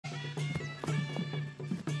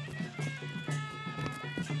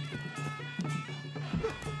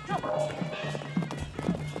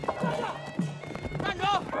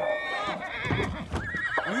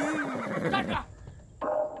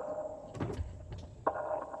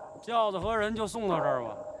轿子和人就送到这儿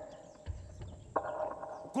吧。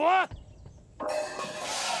滚！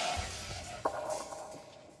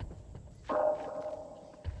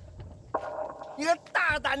你个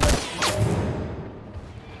大胆的！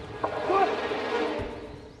滚！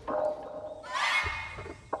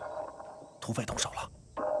土匪动手了，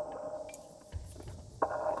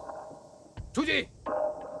出去！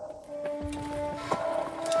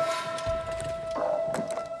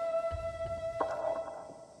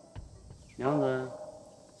娘子，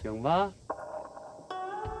请吧。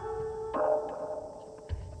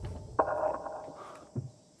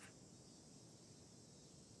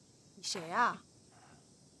你谁呀？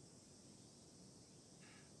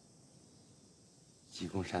鸡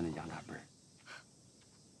公山的杨大辈儿。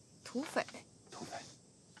土匪。土匪。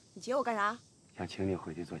你接我干啥？想请你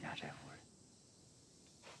回去做压寨夫人。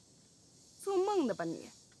做梦的吧你！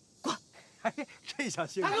滚！哎，这下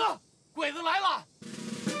行。大哥，鬼子来了！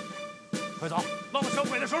快走，落到小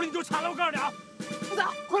鬼的手里你就惨了！我告诉你啊，不走，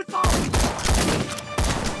快走！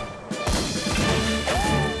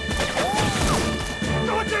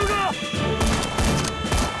给我顶住！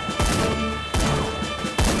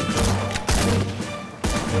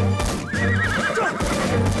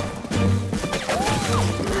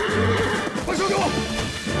 把手给我！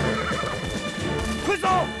快走！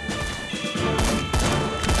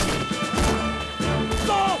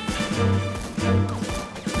走！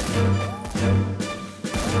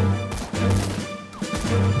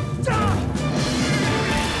驾！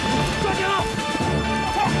抓紧了！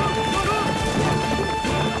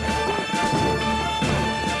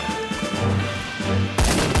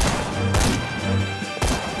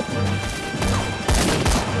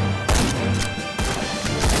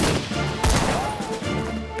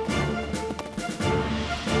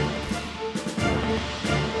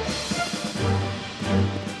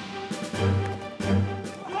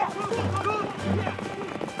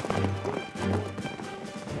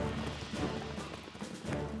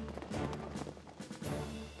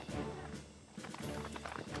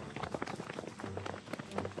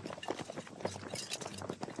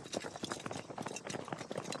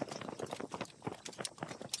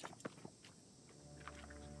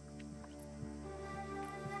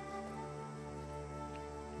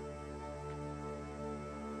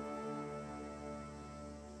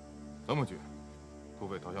参谋局，土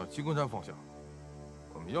匪逃向鸡公山方向，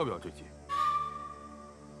我们要不要追击？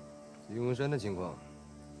鸡公山的情况，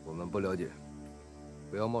我们不了解，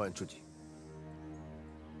不要贸然出击。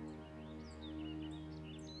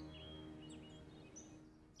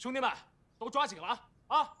兄弟们，都抓紧了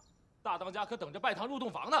啊！大当家可等着拜堂入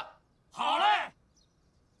洞房呢。好嘞。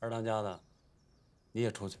二当家的，你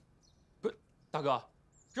也出去。不，大哥，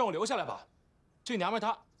让我留下来吧。这娘们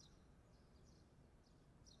她……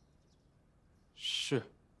是。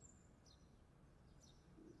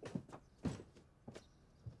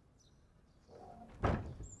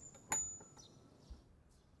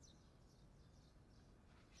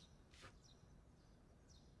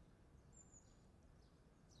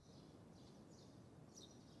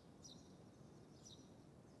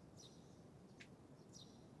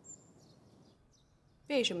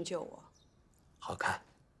为什么救我？好看。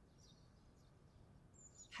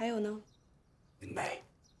还有呢？美。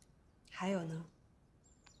还有呢？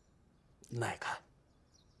耐看。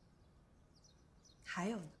还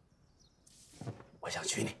有呢？我想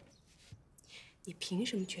娶你。你凭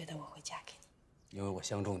什么觉得我会嫁给你？因为我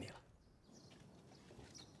相中你了。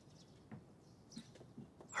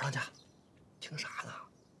二当家，听啥呢？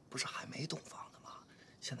不是还没洞房呢吗？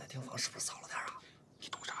现在订房是不是早了点啊？你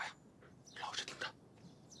懂啥呀？老实听着。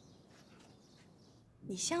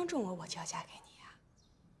你相中我，我就要嫁给你呀。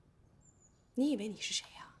你以为你是谁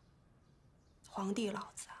呀？皇帝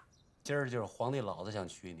老子啊！今儿就是皇帝老子想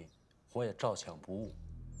娶你，我也照抢不误。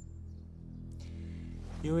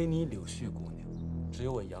因为你柳絮姑娘，只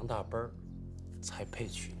有我杨大奔儿才配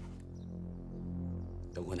娶你。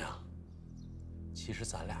柳姑娘，其实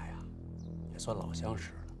咱俩呀，也算老相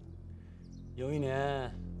识了。有一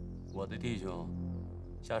年，我的弟兄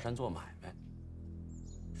下山做买卖，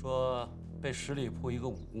说被十里铺一个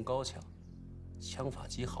武功高强、枪法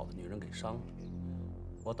极好的女人给伤了。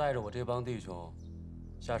我带着我这帮弟兄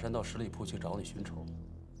下山到十里铺去找你寻仇。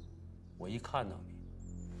我一看到你，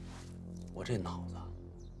我这脑子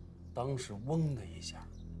当时嗡的一下，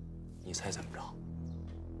你猜怎么着？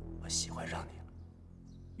我喜欢上你了。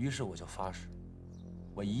于是我就发誓，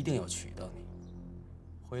我一定要娶到你。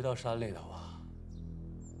回到山里头啊，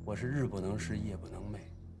我是日不能食，夜不能寐，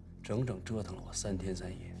整整折腾了我3天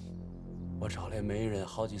3夜。我找来媒人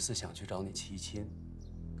好几次想去找你提亲，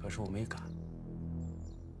可是我没敢，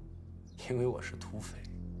因为我是土匪，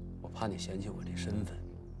怕你嫌弃我这身份。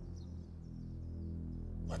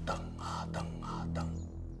我等啊等啊等，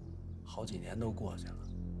好几年都过去了，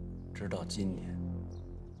直到今天，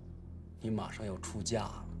你马上要出嫁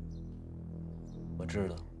了。我知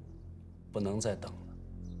道，不能再等了，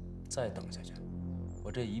再等下去，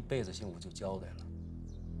我这一辈子幸福就交代了。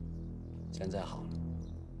现在好了，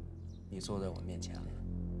你坐在我面前了，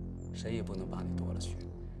谁也不能把你夺了去。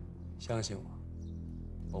相信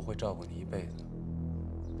我，我会照顾你一辈子。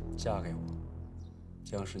嫁给我，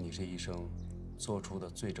将是你这一生做出的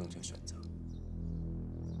最正确选择。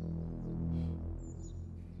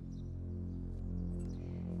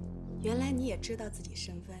原来你也知道自己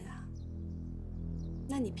身份啊？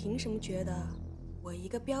那你凭什么觉得我一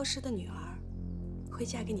个镖师的女儿会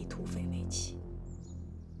嫁给你土匪为妻？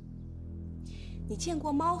你见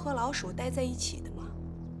过猫和老鼠待在一起的吗？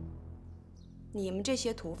你们这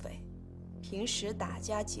些土匪，平时打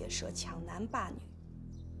家劫舍、抢男霸女，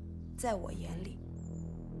在我眼里，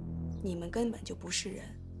你们根本就不是人，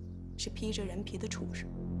是披着人皮的畜生。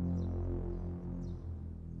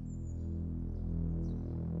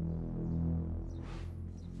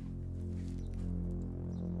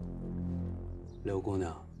刘姑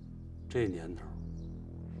娘，这年头，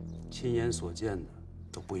亲眼所见的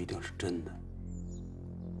都不一定是真的。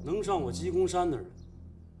能上我鸡公山的人，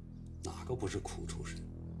哪个不是苦出身？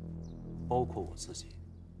包括我自己。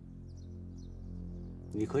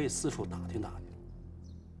你可以四处打听打听，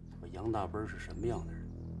我杨大奔是什么样的人。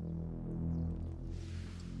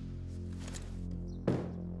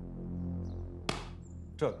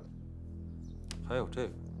这个，还有这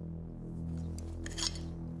个。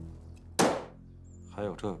还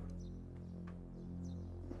有这个，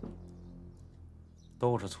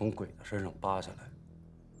都是从鬼的身上扒下来的。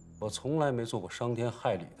我从来没做过伤天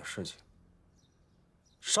害理的事情。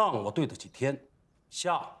上我对得起天，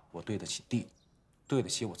下我对得起地，对得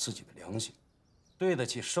起我自己的良心，对得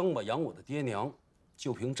起生我养我的爹娘。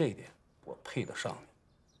就凭这点，我配得上你。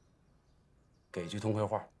给句痛快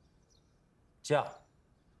话，嫁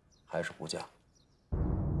还是不嫁？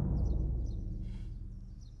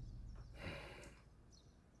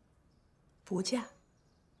不嫁。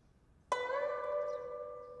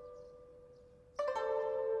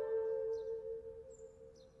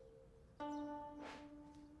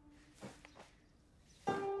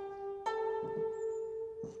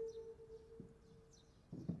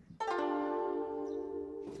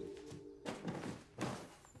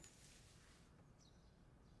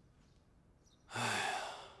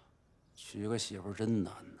娶个媳妇真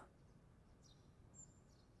难呐。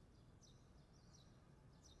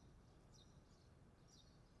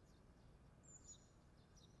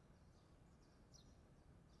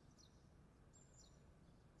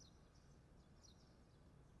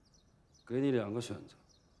给你两个选择，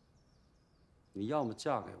你要么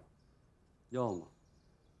嫁给我，要么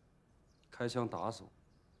开枪打死我，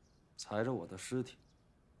踩着我的尸体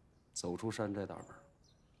走出山寨大门，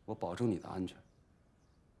我保证你的安全。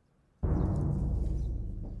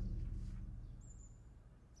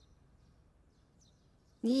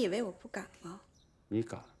你以为我不敢吗？你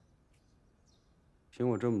敢？凭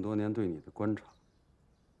我这么多年对你的观察，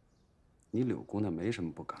你柳姑娘没什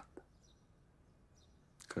么不敢的。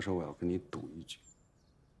可是我要跟你赌一局，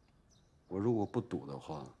我如果不赌的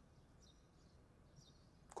话，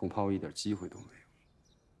恐怕我一点机会都没有。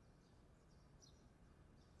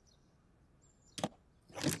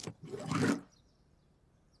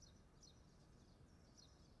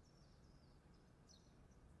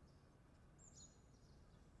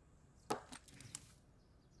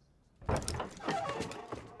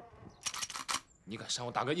你敢扇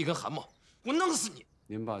我大哥一根汗毛，我弄死你！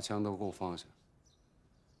您把枪都给我放下。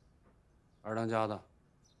二当家的，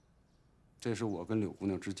这是我跟柳姑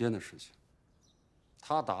娘之间的事情。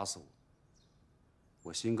她打死我，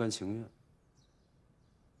我心甘情愿。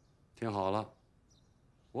听好了，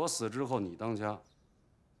我死之后你当家，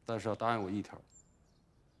但是要答应我一条，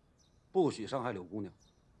不许伤害柳姑娘。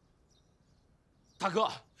大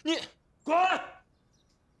哥，你滚！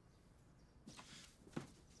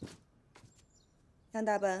杨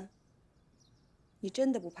大奔，你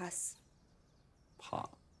真的不怕死？怕。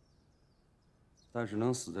但是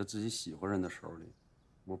能死在自己喜欢人的手里，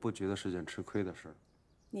我不觉得是件吃亏的事。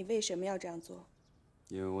你为什么要这样做？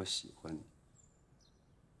因为我喜欢你，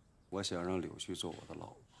我想让柳絮做我的老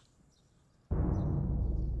婆。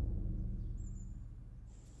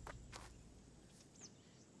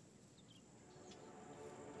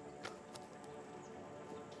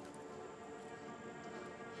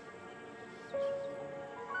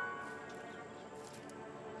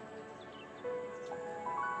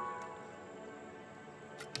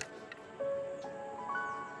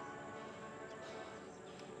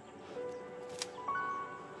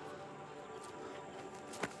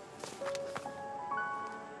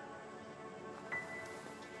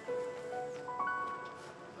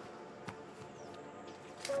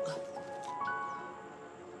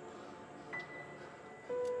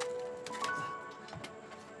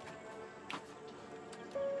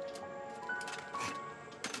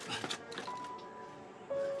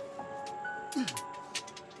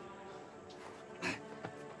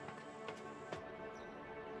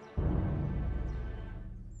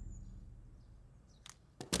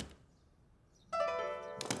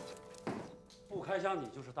不开枪，你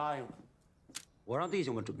就是答应了。我让弟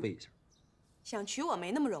兄们准备一下。想娶我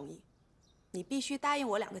没那么容易，你必须答应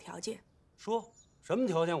我2个条件。说什么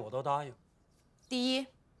条件我都答应。第一，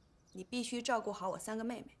你必须照顾好我3个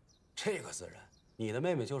妹妹。这个自然，你的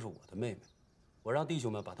妹妹就是我的妹妹，我让弟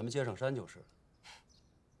兄们把她们接上山就是了。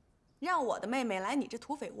让我的妹妹来你这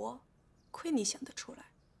土匪窝，亏你想得出来。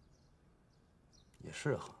也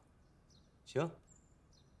是哈。行，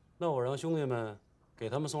那我让兄弟们给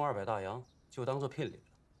他们送200大洋，就当做聘礼了。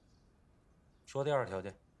说第2条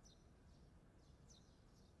件。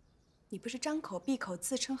你不是张口闭口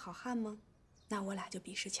自称好汉吗？那我俩就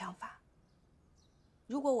比试枪法。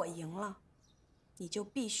如果我赢了，你就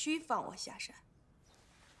必须放我下山。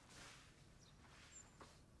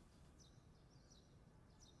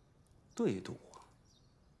对赌啊！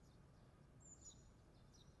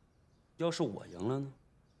要是我赢了呢？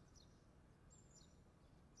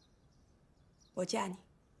我嫁你。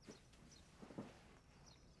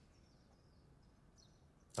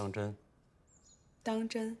当真？当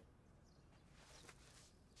真。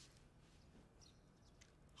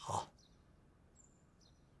好。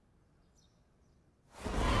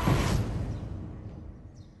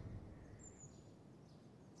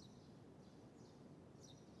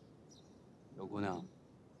刘姑娘，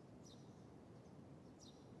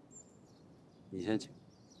你先请。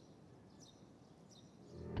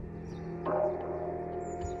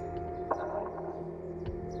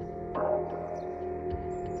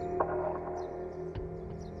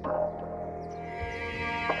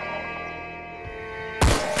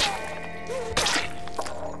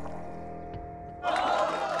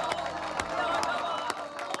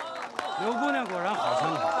刘姑娘果然好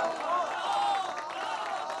枪法。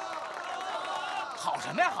好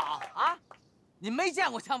什么呀好啊？你没见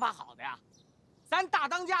过枪法好的呀？咱大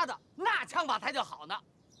当家的那枪法才叫好呢。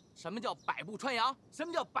什么叫百步穿杨？什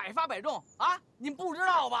么叫百发百中啊？你们不知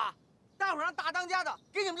道吧？待会儿让大当家的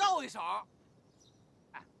给你们露一手。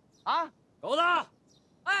哎，啊，狗子，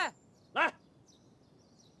哎，来，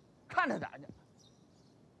看着点去。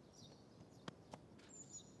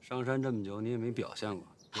上山这么久，你也没表现过，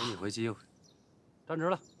给你回机会。站直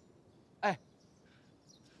了。哎，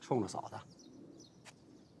冲着嫂子。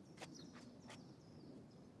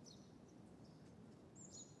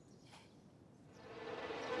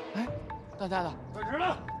哎，当家的，站直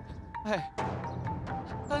了。哎，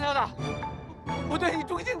当家的，我对你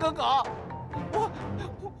忠心耿耿，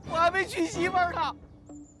我还没娶媳妇儿呢。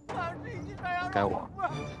我要是娶媳妇儿，该我。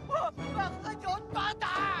我喝酒壮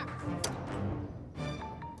胆。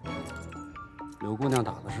柳姑娘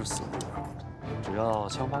打的是死目标，只要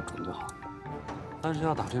枪法准就好。但是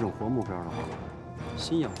要打这种活目标的话，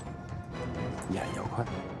心要狠，眼要快，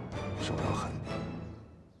手要狠。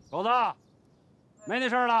狗子，没你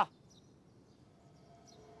事儿了。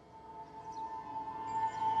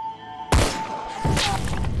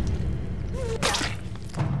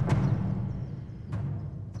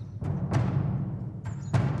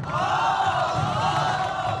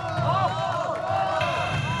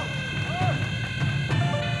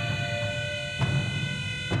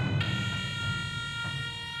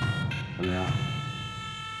怎么样？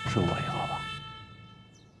是我赢了吧？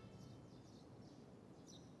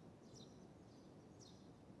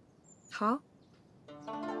好，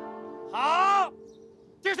好，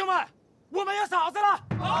弟兄们，我们有嫂子了！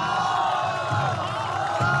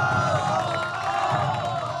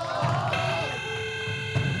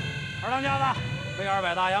二当家的，背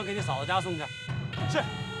200大洋给你嫂子家送去。是，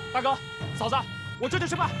大哥，嫂子，我这就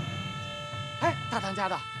去办。哎，大当家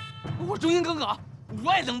的，我忠心耿耿，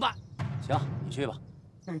我也能办。行，你去吧。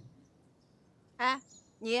哎，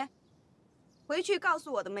你回去告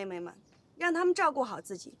诉我的妹妹们，让她们照顾好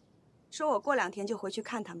自己。说我过2天就回去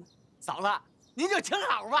看她们。嫂子，您就请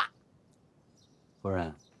好吧。夫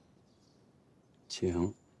人，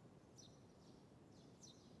请。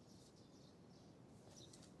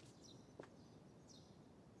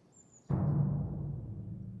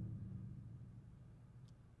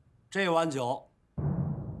这碗酒，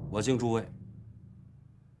我敬诸位。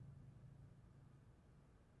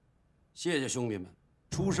谢谢兄弟们，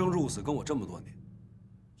出生入死跟我这么多年。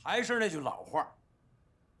还是那句老话，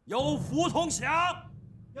有福同享，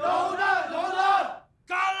有难同当，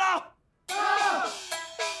干了！干！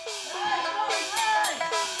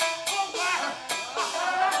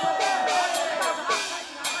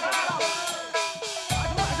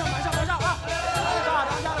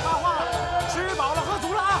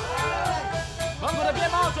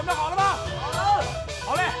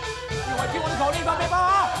口，另放背包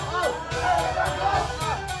啊！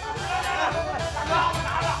大哥，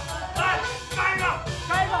拿着，来，干一个，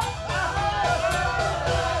干一个。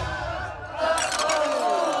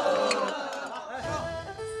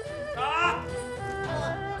打！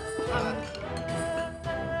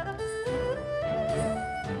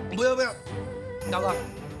不行不行，大哥，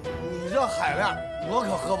你这海量我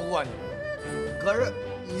可喝不过你。可是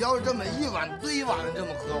你要是这么一碗对一碗的这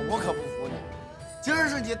么喝，我可不服你。今儿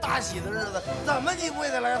是你大喜的日子，怎么你不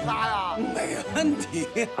也得来仨呀？没问题。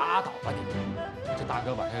拉倒吧你！这大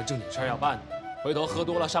哥晚上有正经事儿要办呢，回头喝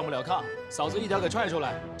多了上不了炕，嫂子一脚给踹出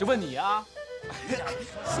来，这问你啊？哎呀，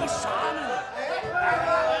说啥呢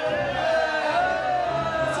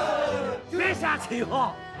你？别瞎起哄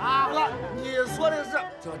啊！哥，你说的是，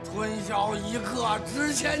这春宵一刻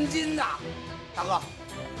值千金呐！大哥，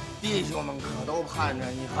弟兄们可都盼着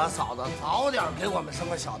你和嫂子早点给我们生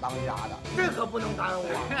个小当家的，这可不能耽误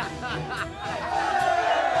啊！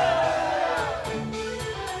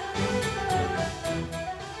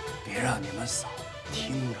别让你们嫂子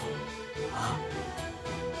听着啊！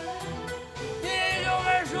弟兄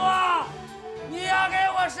们说，你要给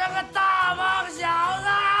我生个大胖小子！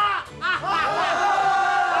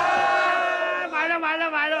买了买了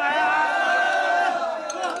买了买了！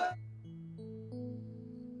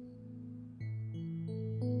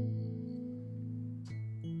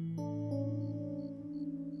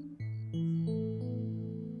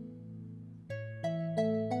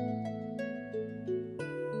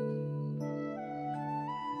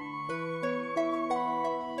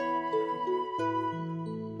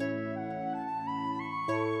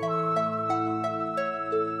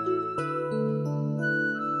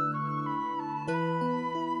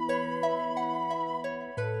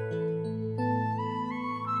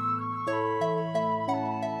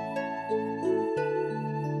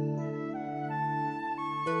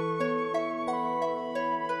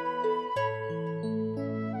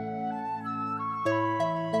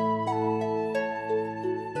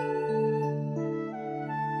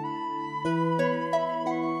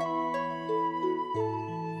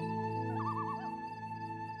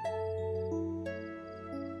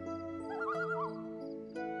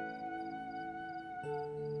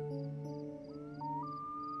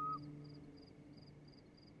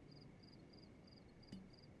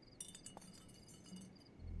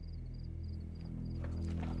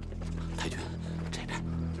太君，这边。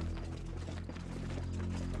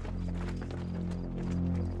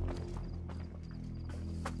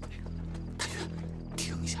太君，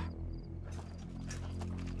停一下。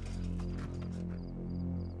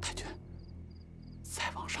太君，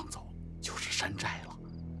再往上走就是山寨了。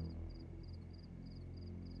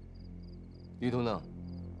地图呢？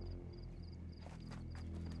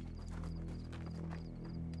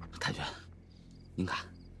太君，您看，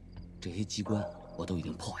这些机关我都已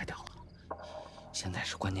经破坏掉了。现在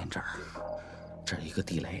是关键这儿，这儿一个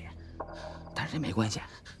地雷，但是这没关系，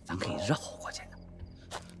咱可以绕过去。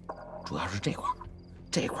主要是这块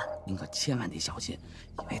您可千万得小心，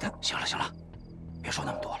因为它……行了行了，别说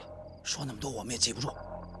那么多了，说那么多我们也记不住，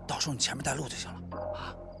到时候你前面带路就行了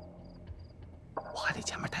啊。我还得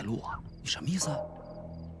前面带路啊？你什么意思啊？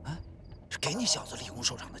啊，是给你小子立功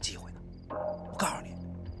收场的机会呢。我告诉你，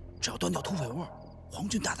只要端掉土匪窝，皇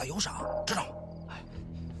军大大有赏，知道吗？哎，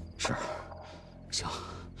是。行，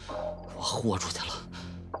我豁出去了。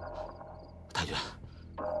太君，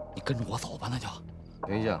你跟着我走吧，那就。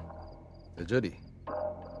等一下，在这里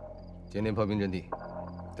建立炮兵阵地，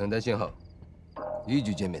等待信号，一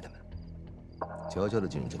举歼灭他们。悄悄地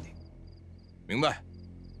进入阵地。明白。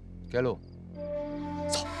开路。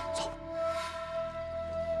走走。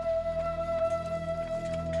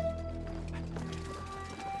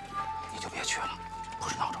你就别去了，不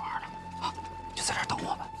是闹着玩的啊！就在这儿等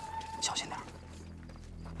我们，小心点。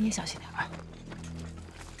你也小心点。哎，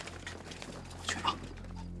我去啊。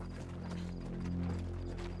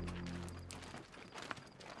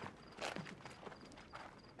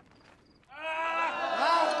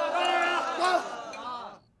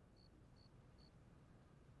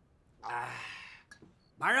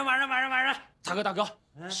马上马上马上马上！大哥，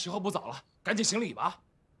时候不早了，赶紧行礼吧。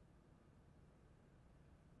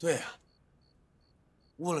对呀，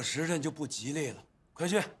误了时辰就不吉利了。快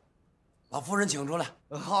去，把夫人请出来。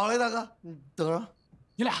好嘞，大哥，你等着。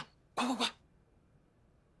你俩快！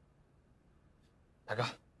大哥，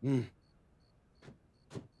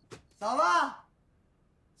嫂子，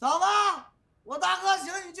嫂子，我大哥请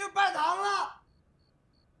你去拜堂了。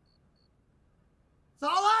嫂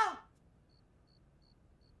子。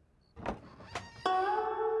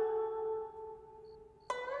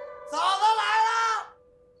嫂子来了！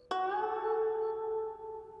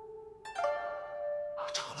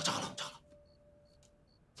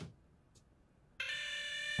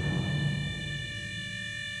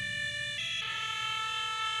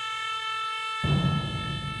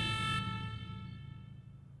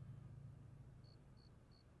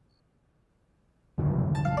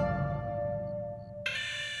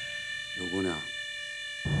姑娘，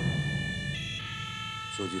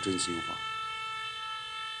说句真心话，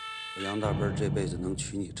我杨大奔这辈子能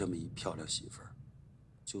娶你这么一漂亮媳妇儿，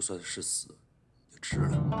就算是死也值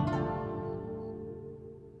了。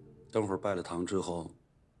等会儿拜了堂之后，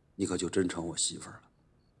你可就真成我媳妇儿了。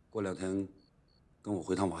过2天跟我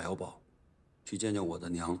回趟瓦窑堡，去见见我的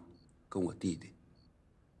娘，跟我弟弟。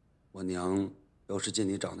我娘要是见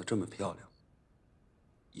你长得这么漂亮，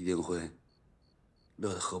一定会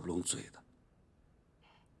乐得合不拢嘴的。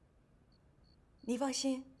你放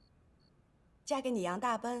心，嫁给你杨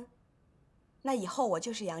大奔，那以后我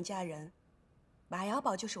就是杨家人，瓦窑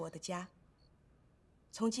堡就是我的家。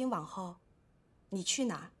从今往后，你去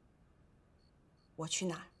哪儿，我去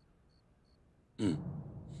哪儿。嗯。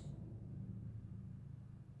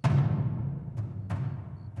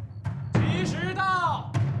吉时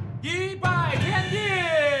到，一拜天地。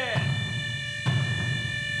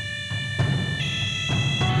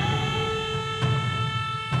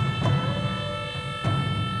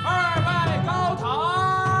2拜高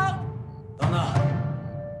堂。等等，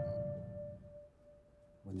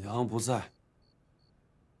我娘不在，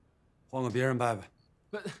换个别人拜拜。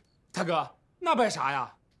大哥，那拜啥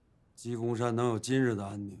呀？鸡公山能有今日的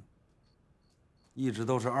安宁，一直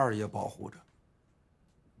都是二爷保护着。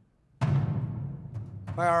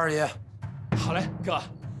拜二爷。好嘞，哥。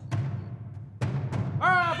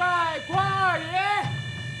2拜关二爷。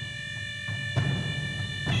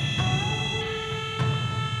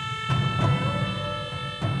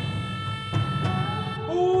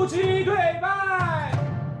夫妻对拜。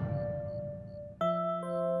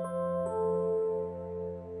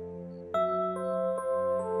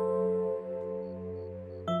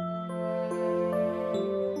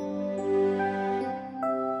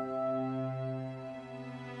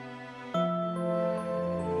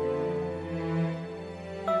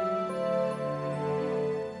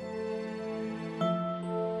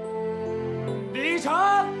礼成，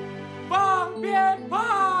放鞭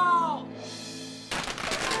炮。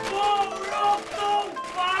不容动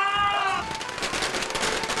法！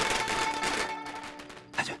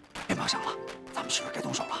太君，鞭炮响了，咱们是不是该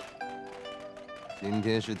动手了？今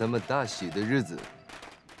天是他们大喜的日子，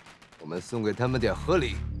我们送给他们点贺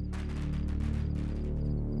礼。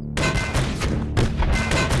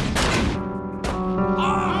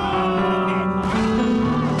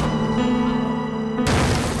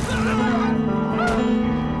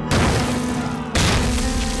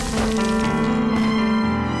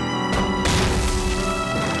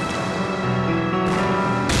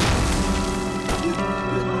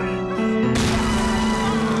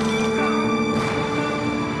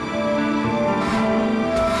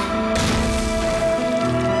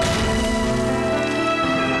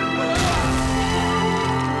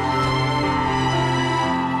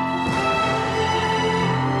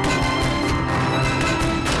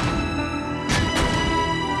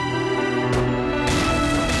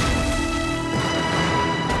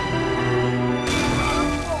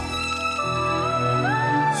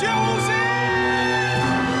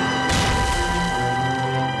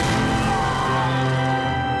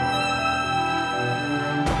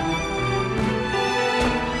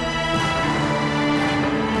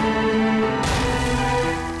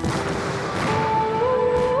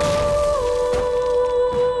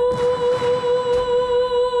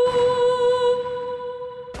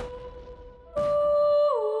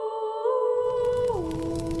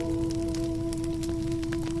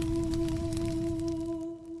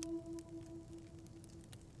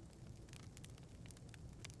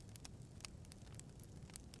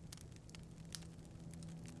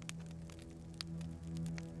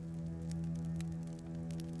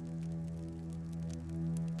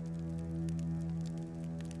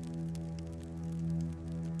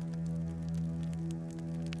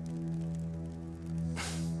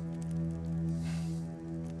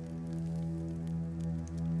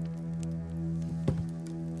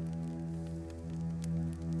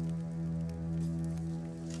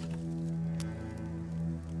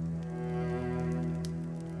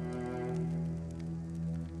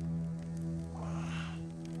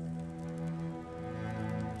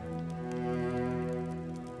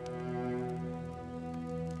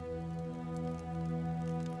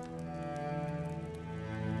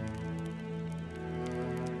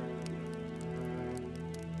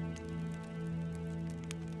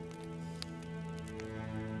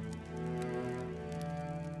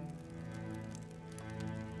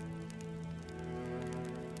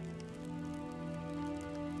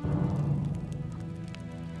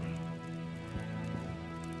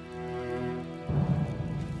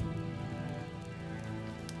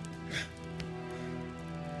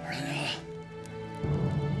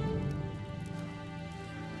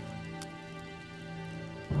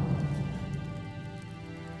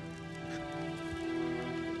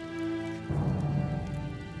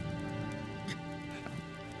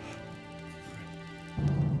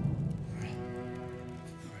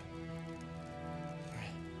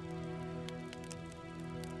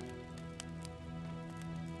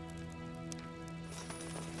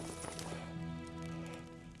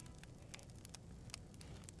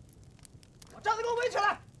起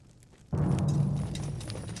来！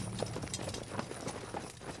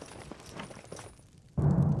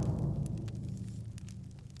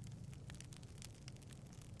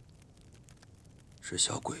是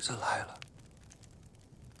小鬼子来了，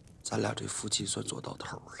咱俩这夫妻算做到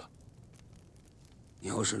头了。你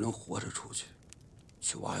要是能活着出去，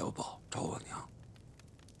去挖药堡找我娘。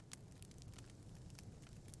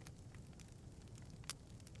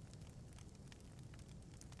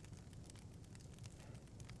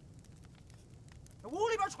屋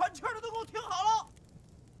里边喘气的都给我听好了，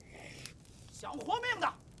想活命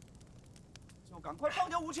的就赶快放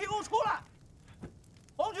下武器给我出来！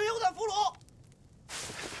皇军又在俘虏，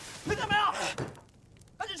听见没有？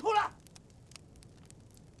赶紧出来！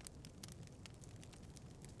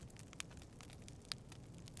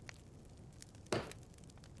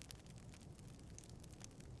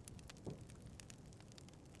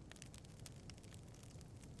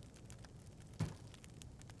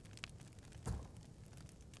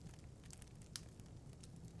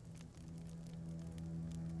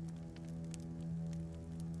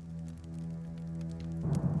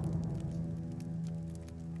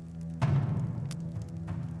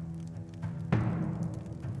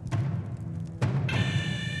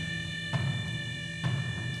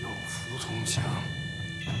同乡，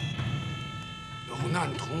有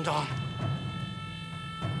难同当，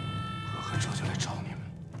哥哥这就来找你们。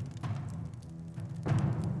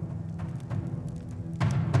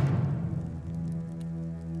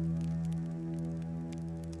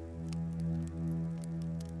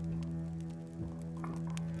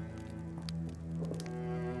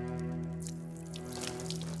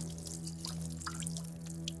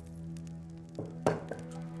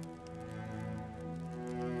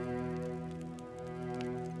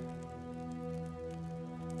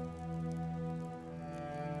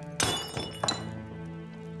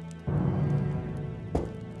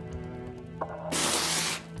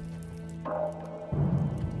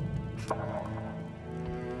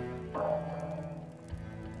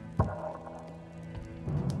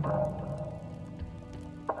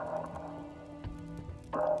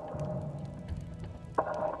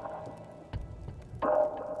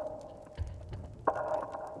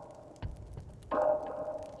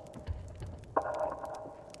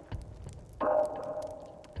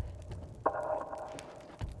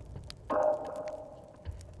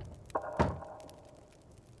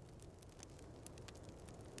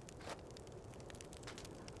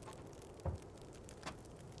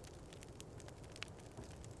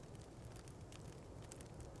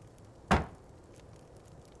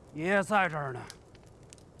爷在这儿呢。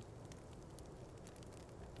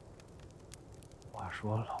话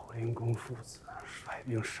说老林公父子率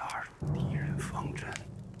兵杀入敌人方阵，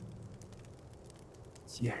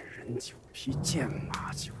见人就劈，见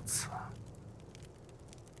马就刺。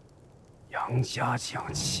杨家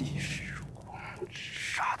将气势如虹，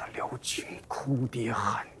杀得辽军哭爹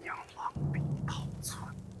喊娘，狼狈逃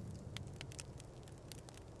窜。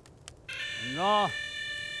怎么着？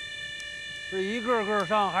是一个个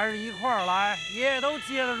上，还是一块儿来？爷爷都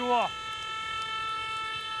接得住。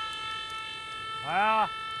来啊！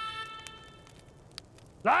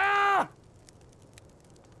来啊！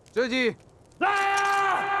射击！来啊！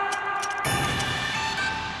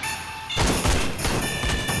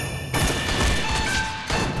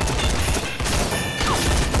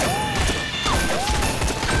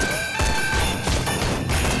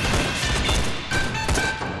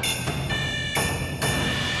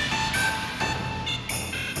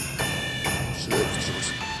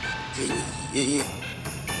给你爷爷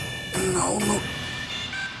挠挠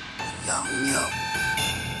痒痒。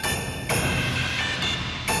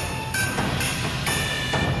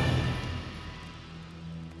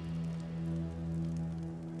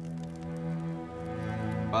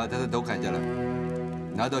把他的头砍下来，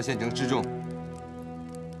拿到县城示众。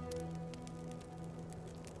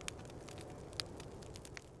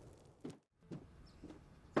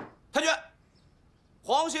太君，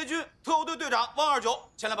皇协军特务队队长汪29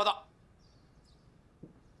前来报道。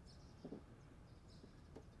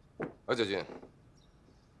29军，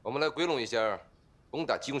我们来归拢一下攻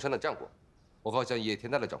打鸡公山的战果，我好向野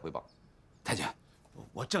田大队长汇报。太君，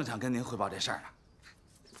我正想跟您汇报这事儿呢。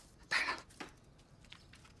带来了。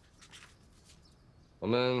我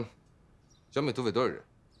们消灭土匪多少人？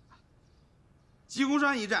鸡公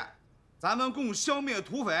山一战，咱们共消灭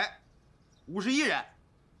土匪51人，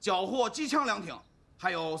缴获机枪2挺，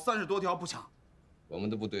还有30多条步枪。我们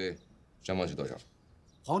的部队伤亡是多少？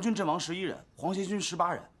皇军阵亡11人，皇协军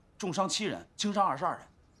18人，重伤7人，轻伤22人。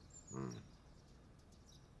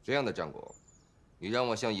这样的战果，你让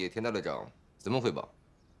我向野田大队长怎么汇报？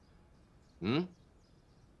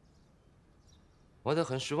玩得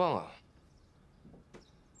很失望啊！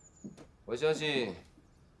我相信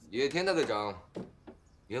野田大队长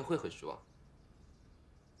也会很失望。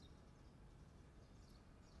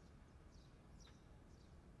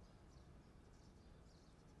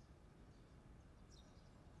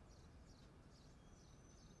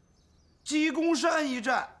鸡公山一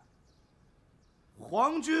战，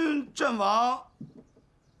皇军阵亡，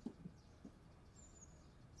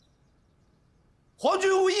皇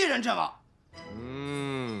军无一人阵亡。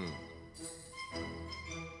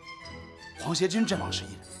皇协军阵亡11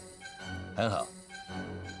人，很好。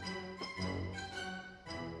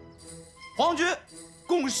皇军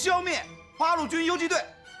共消灭八路军游击队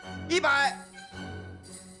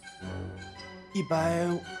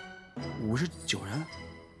159人，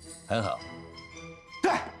很好。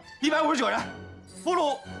对，159人，俘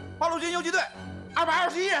虏八路军游击队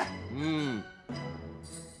221人。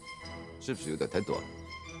是不是有点太多了？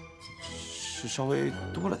是稍微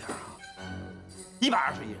多了点啊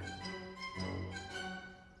，121人。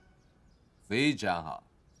非常好。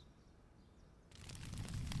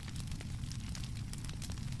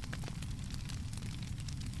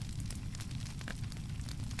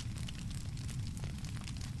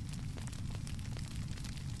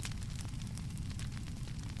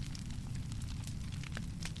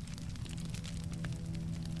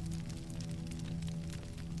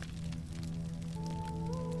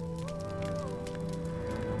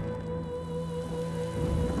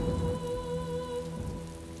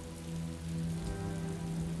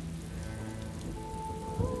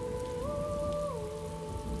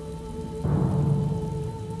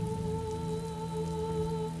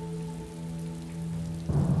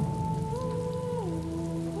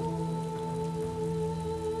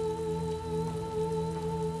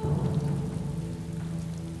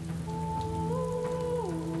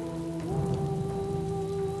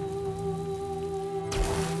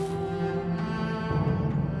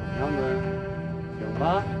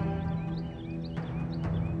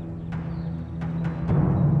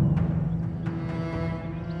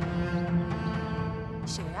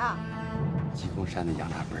谁啊？鸡公山的杨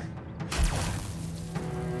大辈儿。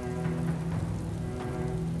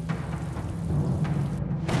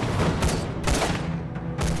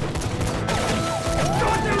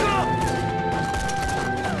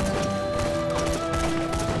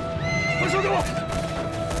把手给我！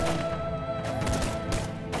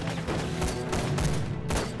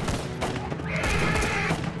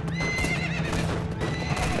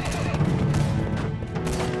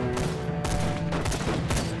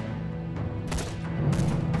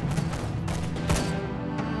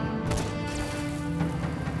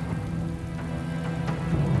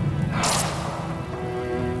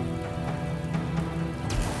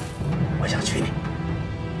我想娶你。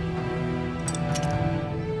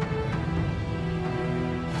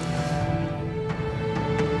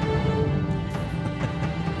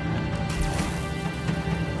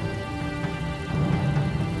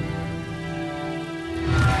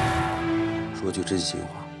说句真心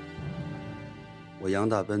话，我杨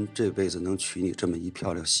大奔这辈子能娶你这么一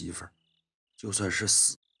漂亮媳妇儿，就算是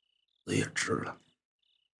死也值了。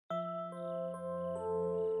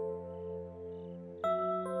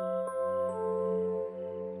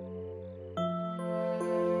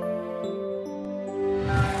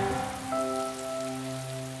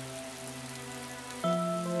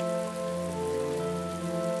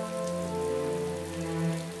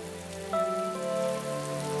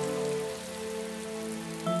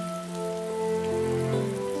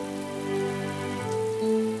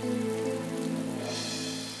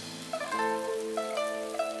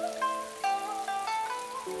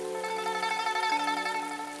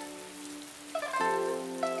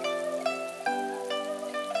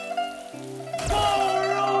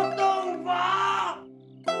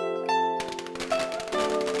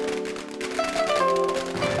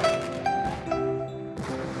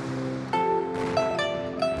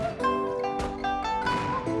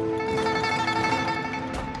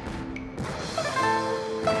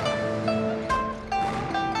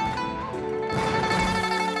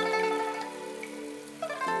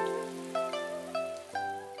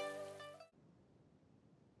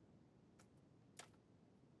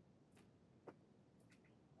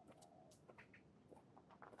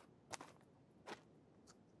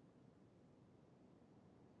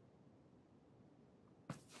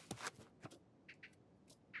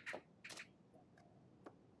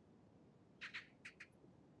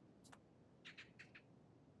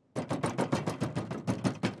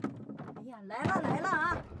来了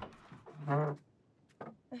啊！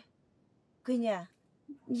哎，闺女，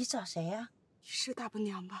你找谁呀？是大伯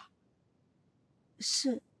娘吧？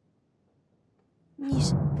是。你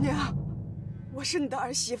是娘，我是你的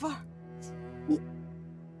儿媳妇儿。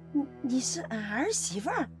你是俺儿媳妇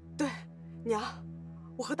儿？对，娘，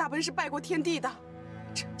我和大奔是拜过天地的。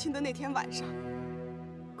成亲的那天晚上，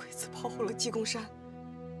鬼子炮轰了鸡公山，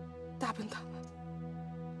大奔他们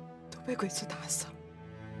都被鬼子打死了，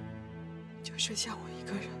就剩下我一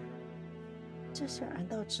个人。这事儿俺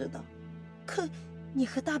倒知道，可你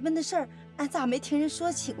和大奔的事儿，俺咋没听人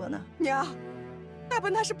说起过呢？娘，大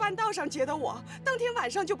奔他是半道上接的我，当天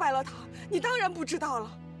晚上就拜了他，你当然不知道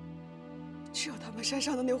了。只有他们山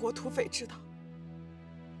上的那伙土匪知道。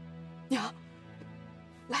娘，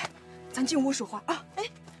来，咱进屋说话啊！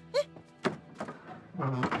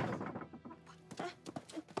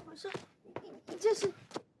我说，你这是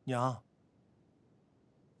娘。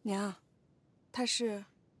娘，他是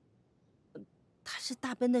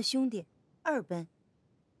大奔的兄弟，二奔。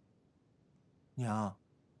娘，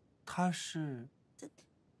他是。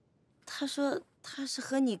他说他是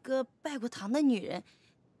和你哥拜过堂的女人。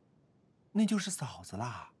那就是嫂子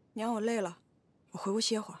啦。娘，我累了，我回屋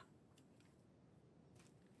歇会儿。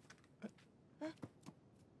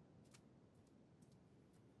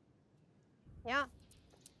娘，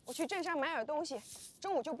我去镇上买点东西，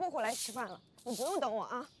中午就不回来吃饭了。你不用等我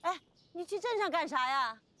啊。哎，你去镇上干啥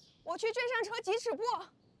呀？我去镇上车几尺布，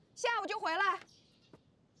下午就回来。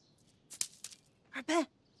二奔，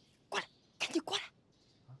过来，赶紧过来！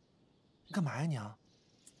你干嘛呀，娘？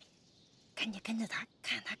赶紧跟着他，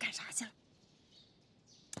看他干啥去了。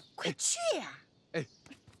快去呀！哎。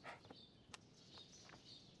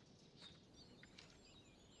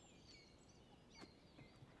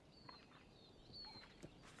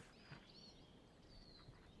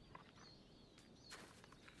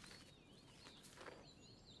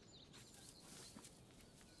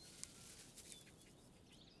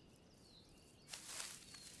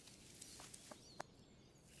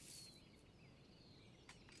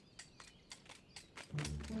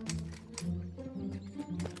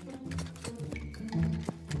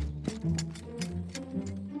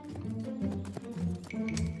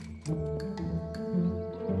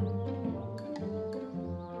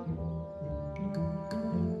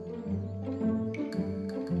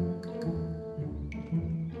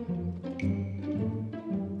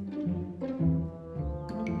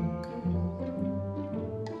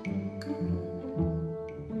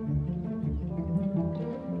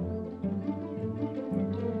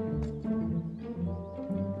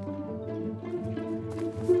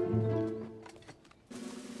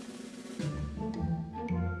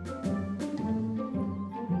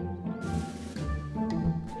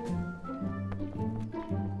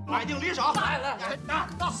摆定离手，来，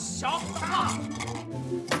大小大，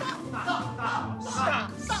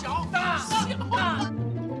小大。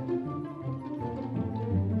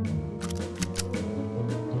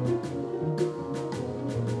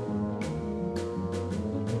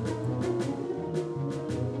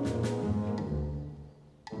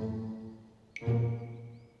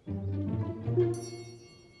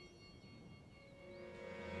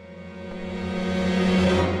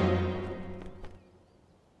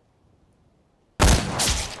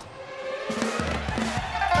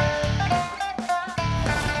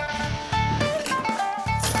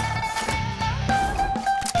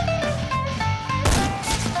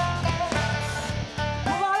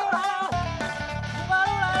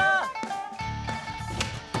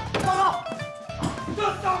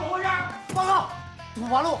土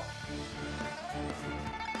八路，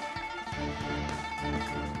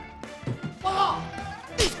报告！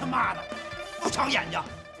你他妈的不长眼睛，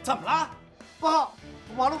怎么了？报告，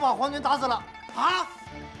土八路把皇军打死了。啊！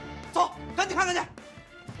走，赶紧看看去。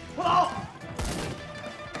不走，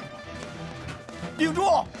顶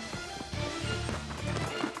住！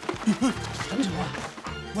什么情况？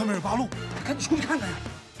外面有八路，赶紧出去看看呀！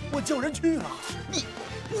我叫人去了。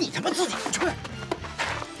你他妈自己去！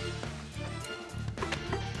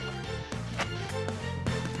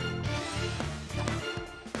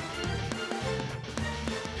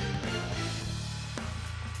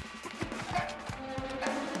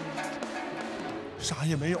啥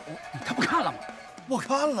也没有。你他不看了吗？我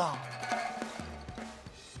看了。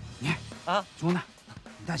你啊，兄弟，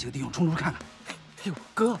你带几个弟兄冲出去看看。哎呦，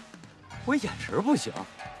哥，我眼神不行，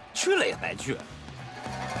去了也白去。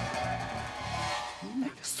你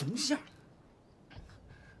个怂相！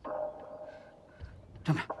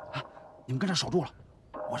张明啊，你们跟这守住了，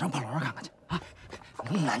我上炮楼上看看去啊。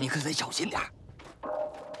那你可得小心点。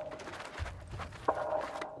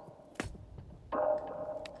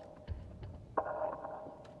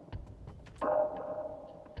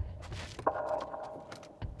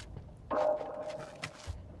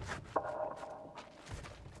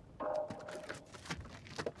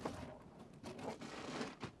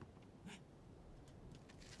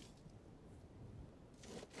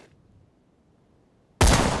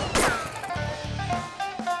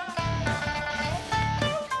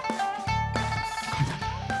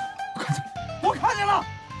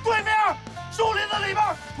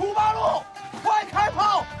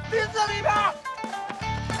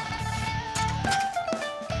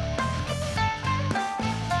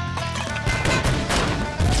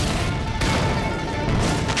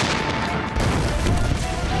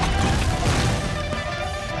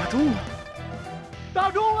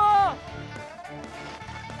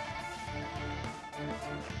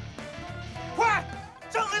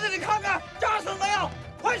你看看扎死没有？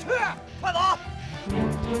快去，快走！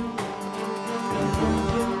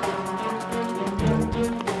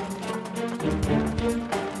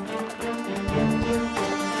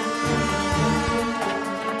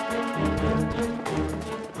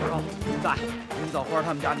在，林枣花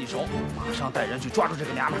他们家你熟，马上带人去抓住这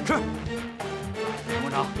个娘们儿。是。陈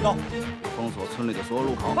工长到，封锁村里的所有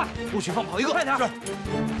入口，快，不许放跑一个。快点。是。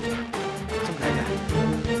这么来点，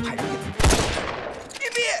派人给。隐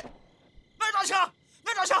蔽！哪找枪？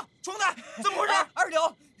哪找枪？兄弟，怎么回事？二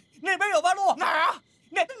柳，那边有半路。哪儿啊？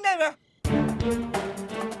那边。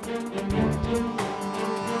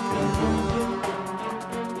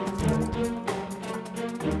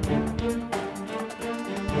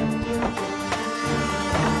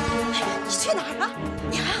你去哪儿啊？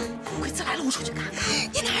娘，鬼子来了，我出去看看。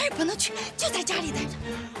你哪儿也不能去，就在家里待着。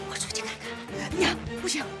我出去看看。娘，不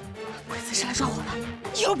行，鬼子是来抓我的。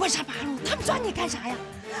你又不上马路，他们抓你干啥呀？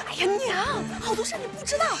哎呀，娘，好多事你不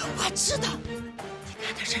知道。我知道，你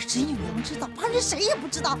干的事只有娘知道，旁人谁也不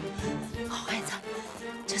知道。好孩子，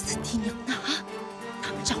这次听娘的啊！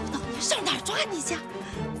他们找不到你，上哪儿抓你去？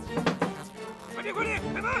快点，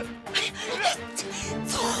开门！哎呀，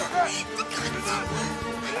走，你赶紧走。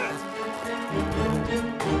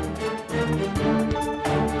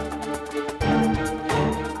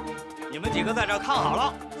你们几个在这看好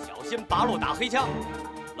了，小心八路打黑枪。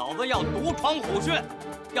老子要独闯虎穴，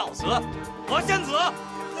要死我先死。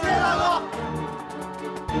谢谢大哥。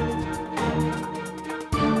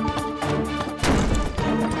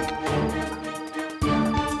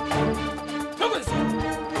什么意思？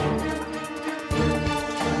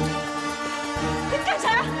你干啥？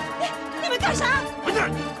你们干啥？混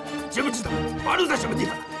蛋！知不知道马路在什么地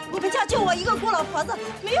方？我们家就我一个孤老婆子，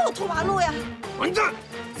没有土马路呀。混蛋！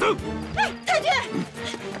走！哎，太君，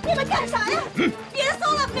你们干啥呀？别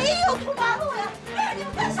搜了，没有土马路呀！哎，你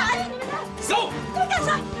们干啥呀？你们搜！你们干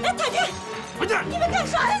啥？哎，太君，混蛋！你们干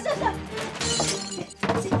啥呀？这是！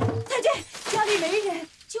太君，家里没人，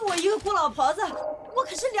就我一个孤老婆子，我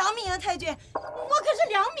可是良民啊，太君，我可是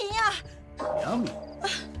良民呀。良民？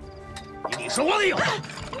你说谎没有？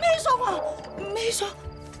没说谎，没说。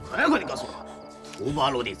快点告诉我，土八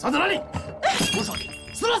路的藏在哪里？我说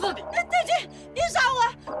你死了算的。太君，别杀我！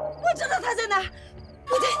我知道他在哪儿，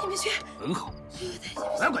我带你们去。很好，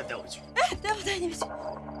快带我去。哎，我带你们去。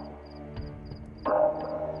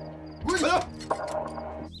跪下！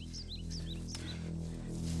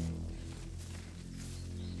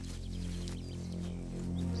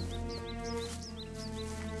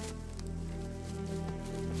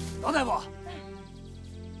老大夫，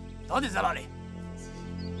到底在哪里？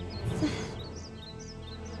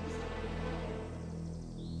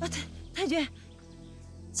啊，太君，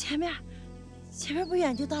前面不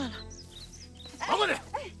远就到了。跑过去！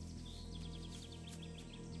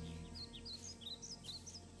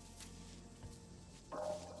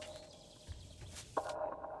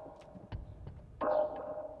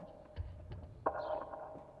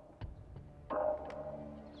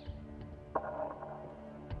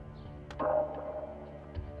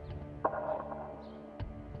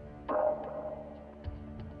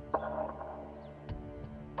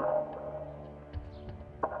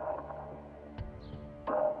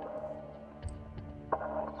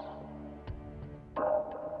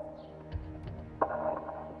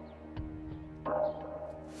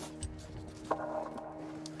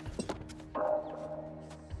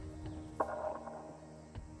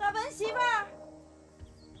媳妇儿，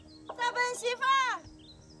大奔媳妇儿，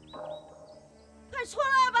快出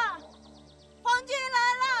来吧！皇军来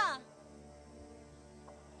了！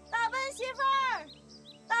大奔媳妇儿，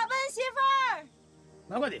大奔媳妇儿，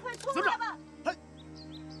拿快点，快出来吧！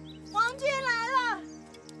皇军来了！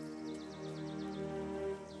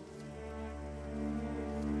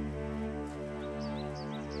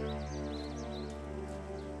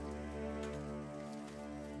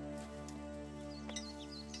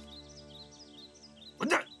混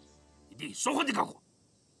蛋！你说话的干活，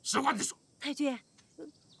实话地说。太君，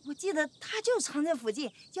我记得他就藏在附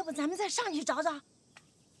近，要不咱们再上去找找？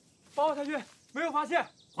报告太君，没有发现。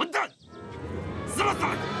混蛋！死了！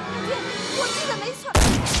太君，我记得没错。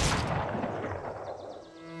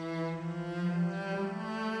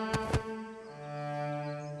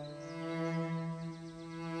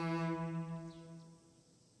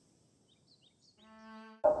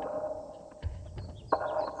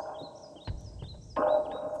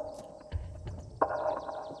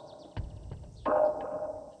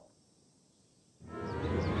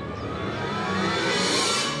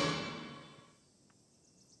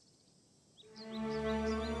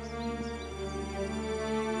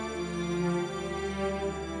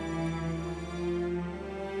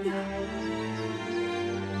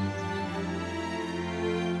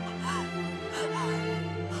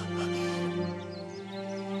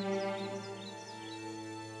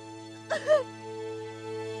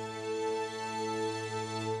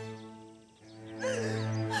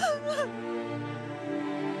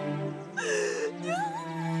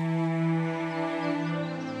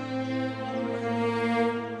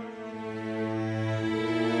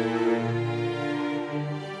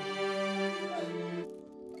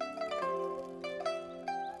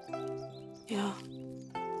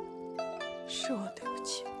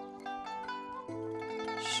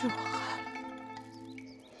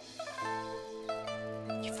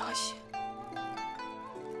消息，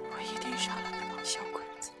我一定杀了那帮小鬼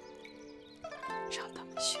子，让他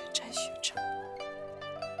们血债血偿。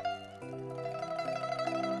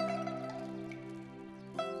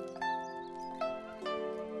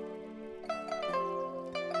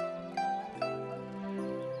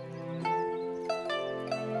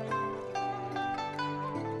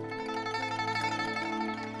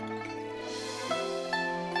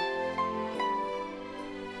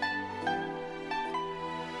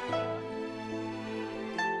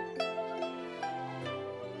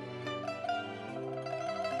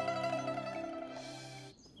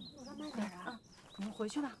回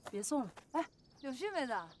去吧，别送了。哎，柳絮妹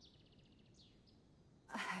子，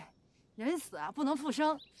哎，人死啊不能复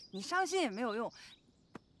生，你伤心也没有用。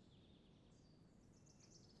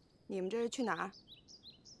你们这是去哪儿？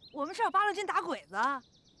我们是要八路军打鬼子，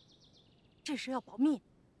这事要保密。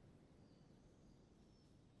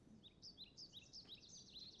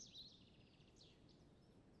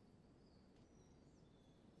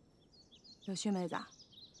柳絮妹子，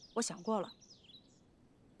我想过了。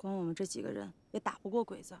 光我们这几个人也打不过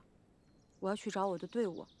鬼子，我要去找我的队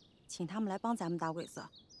伍，请他们来帮咱们打鬼子，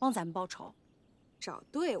帮咱们报仇。找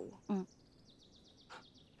队伍？嗯。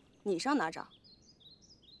你上哪找？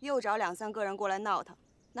又找2、3个人过来闹腾，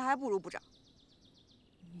那还不如不找。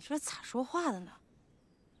你这咋说话的呢？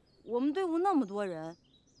我们队伍那么多人，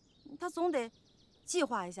他总得计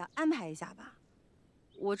划一下、安排一下吧。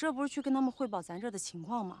我这不是去跟他们汇报咱这的情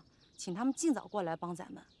况吗？请他们尽早过来帮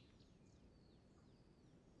咱们。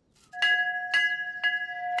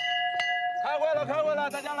 开会了，开会了，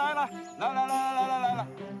大家来，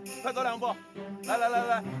快走2步，来，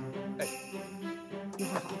哎，一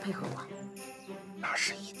会儿好好配合我。那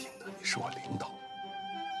是一定的，你是我领导。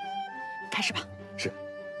开始吧。是，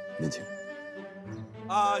您请。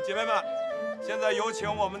啊，姐妹们，现在有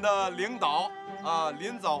请我们的领导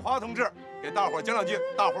林枣花同志给大伙儿讲2句，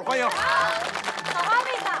大伙儿欢迎。枣花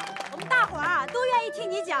妹子，我们大伙儿都愿意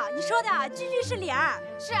听你讲，你说的句句是理儿。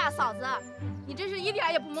是啊，嫂子。 你这是一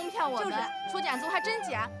点也不蒙骗我们，说减租还真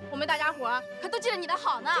减，我们大家伙儿可都记得你的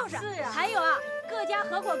好呢。就是啊，还有啊，各家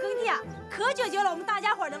合伙耕地啊，可解决了我们大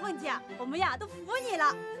家伙儿的问题，我们呀都服你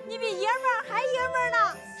了，你比爷们儿还爷们儿呢。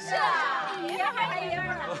是啊，比爷们儿还爷们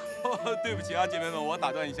儿呢。对不起啊，姐妹们，我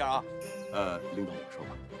打断一下啊，领导我说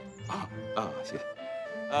吧。谢谢。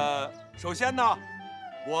首先呢，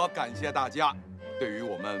我感谢大家对于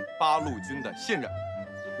我们8路军的信任，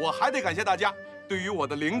我还得感谢大家对于我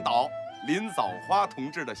的领导。 林枣花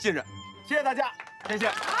同志的信任，谢谢大家，谢谢。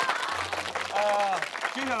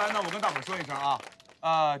接下来呢，我跟大伙儿说一声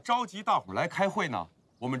啊，召集大伙儿来开会呢，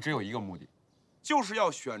我们只有一个目的，就是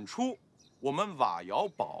要选出我们瓦窑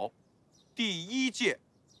堡第1届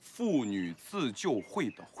妇女自救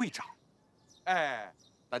会的会长。哎，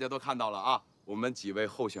大家都看到了啊，我们几位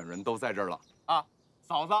候选人都在这儿了啊，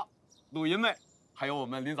嫂子、鲁银妹，还有我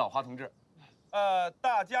们林枣花同志。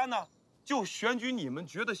大家呢？ 就选举你们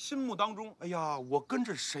觉得心目当中，哎呀，我跟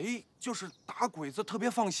着谁就是打鬼子特别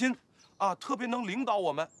放心，啊，特别能领导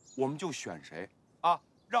我们就选谁啊，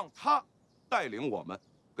让他带领我们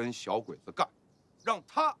跟小鬼子干，让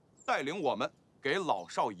他带领我们给老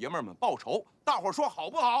少爷们们报仇。大伙儿说好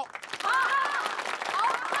不好？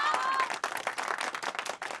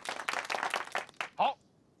好。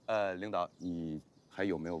领导，你还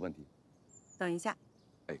有没有问题？等一下。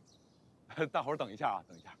哎，大伙儿等一下啊，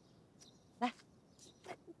等一下。 来，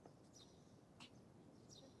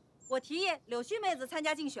我提议柳絮妹子参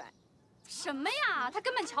加竞选。什么呀？她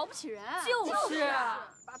根本瞧不起人。就是，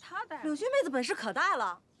把她带。柳絮妹子本事可大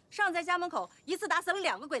了，上在家门口一次打死了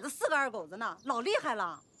2个鬼子，4个二狗子呢，老厉害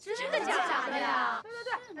了。真的假的呀？对，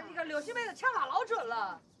那个柳絮妹子枪法老准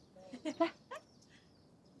了。来，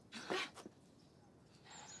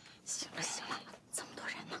行了，这么多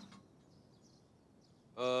人呢。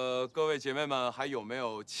 各位姐妹们，还有没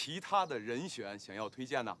有其他的人选想要推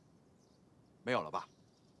荐呢？没有了吧？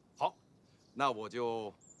好，那我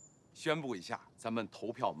就宣布一下，咱们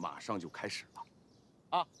投票马上就开始了。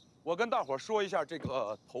啊，我跟大伙儿说一下这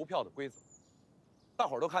个投票的规则，大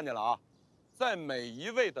伙儿都看见了啊，在每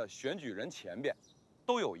一位的选举人前边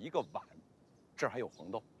都有一个碗，这儿还有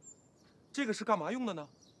黄豆，这个是干嘛用的呢？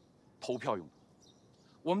投票用的。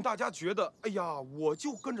 我们大家觉得，哎呀，我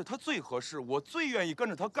就跟着他最合适，我最愿意跟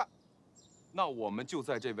着他干，那我们就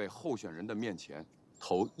在这位候选人的面前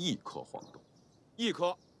投1颗黄豆，1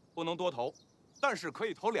颗不能多投，但是可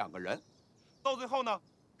以投2个人。到最后呢，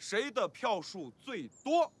谁的票数最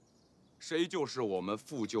多，谁就是我们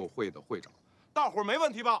妇救会的会长。大伙儿没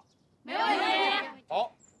问题吧？没问题。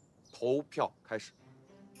好，投票开始。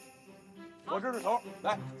 我这是头，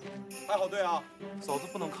来，排好队啊！嫂子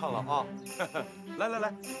不能看了啊！来来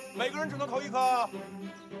来，每个人只能考1科。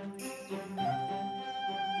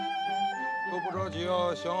都不着急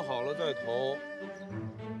啊，想好了再投。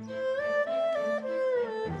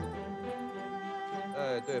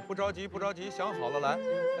哎，对，不着急，不着急，想好了来，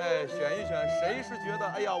哎，选一选，谁是觉得，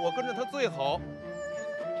哎呀，我跟着他最好？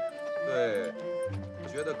对，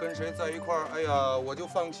觉得跟谁在一块儿，哎呀，我就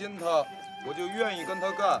放心他，我就愿意跟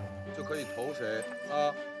他干，就可以投谁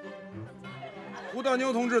啊？胡大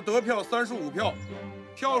牛同志得票35票，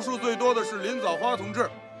票数最多的是林枣花同志。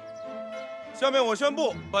下面我宣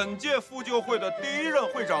布，本届妇救会的第1任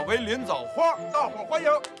会长为林枣花，大伙儿欢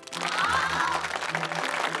迎。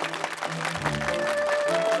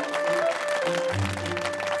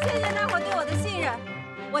谢谢大伙对我的信任，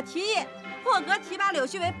我提议破格提拔柳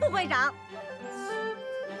絮为副会长。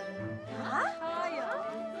啊？哎呀，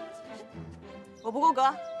我不够格，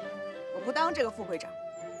我不当这个副会长。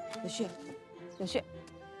柳絮，柳絮，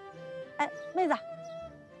哎，妹子，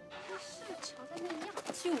瞧他那样，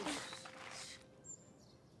就是。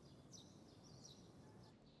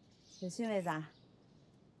柳絮妹子，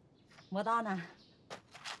磨刀呢？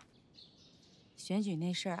选举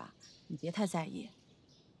那事儿啊，你别太在意。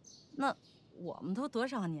那我们都多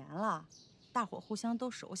少年了，大伙互相都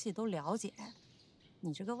熟悉，都了解。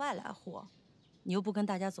你这个外来户，你又不跟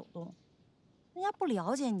大家走动，人家不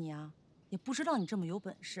了解你啊，也不知道你这么有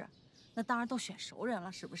本事。那当然都选熟人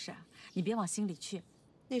了，是不是？你别往心里去。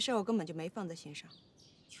那事儿我根本就没放在心上。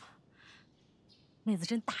妹子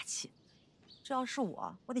真大气。这要是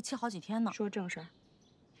我得气好几天呢。说正事儿。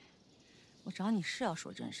我找你是要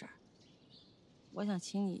说正事儿。我想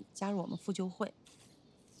请你加入我们妇救会。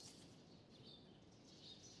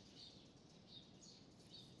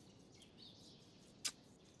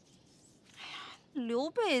哎呀，刘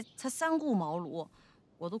备才3顾茅庐，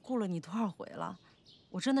我都顾了你多少回了？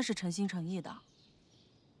我真的是诚心诚意的。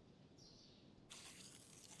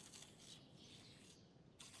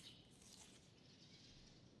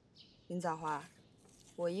林枣花，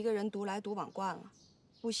我一个人独来独往惯了，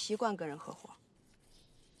不习惯跟人合伙。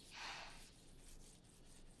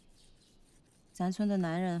咱村的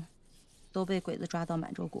男人都被鬼子抓到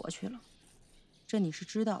满洲国去了，这你是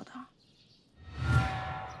知道的。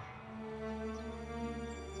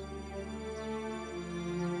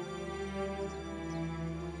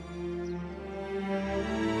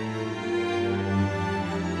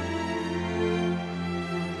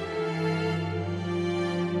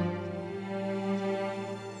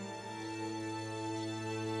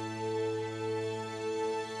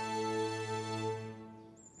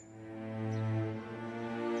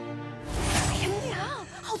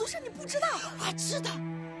你不知道，我知道。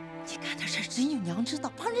你干的事只有娘知道，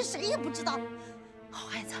旁人谁也不知道。好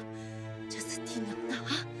孩子，这次听娘的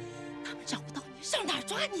啊！他们找不到你，上哪儿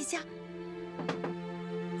抓你去？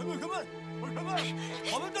开门，开门！我说开门！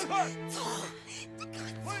把门打开！走，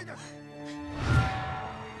快点！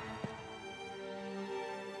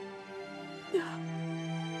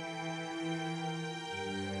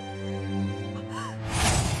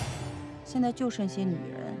现在就剩些女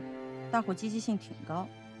人，大伙积极性挺高。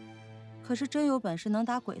可是真有本事能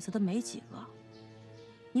打鬼子的没几个。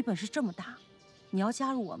你本事这么大，你要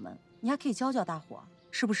加入我们，你还可以教教大伙，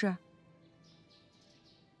是不是？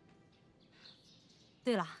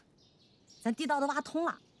对了，咱地道都挖通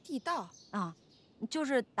了。地道啊，就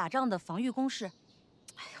是打仗的防御工事。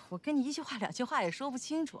哎呀，我跟你1句话2句话也说不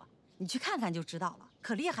清楚，你去看看就知道了，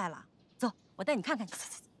可厉害了。走，我带你看看去。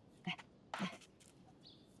走。来，来。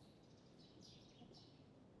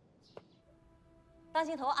当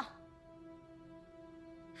心头啊！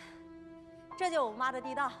这就是我们挖的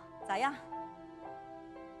地道，咋样？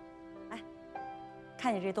哎，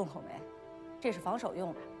看见这洞口没？这是防守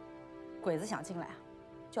用的，鬼子想进来啊，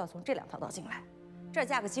就要从这2条道进来。这儿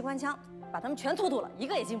架个机关枪，把他们全突突了，一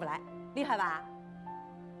个也进不来，厉害吧？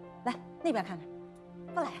来那边看看，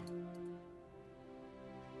过来。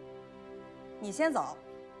你先走，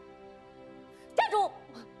站住！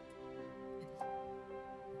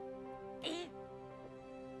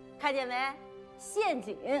看见没？陷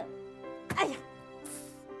阱！哎呀！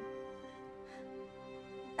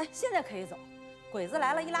哎，现在可以走。鬼子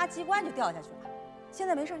来了，一拉机关就掉下去了。现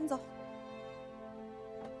在没事，你走。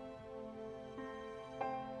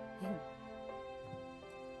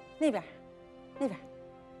那边，那边，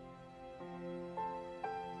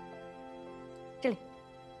这里，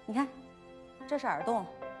你看，这是耳洞，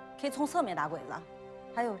可以从侧面打鬼子。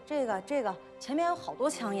还有这个，前面有好多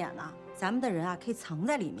枪眼呢。咱们的人啊，可以藏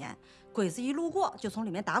在里面，鬼子一路过就从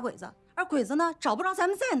里面打鬼子，而鬼子呢找不着咱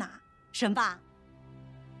们在哪，神吧？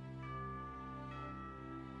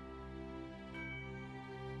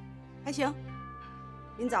还行。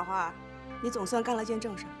林枣花，你总算干了件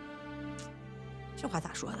正事。这话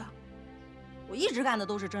咋说的？我一直干的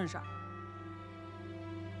都是正事儿。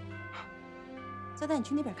再带你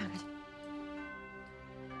去那边看看去。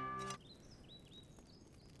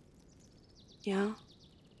娘，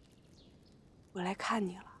我来看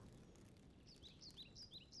你了，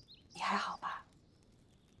你还好吧？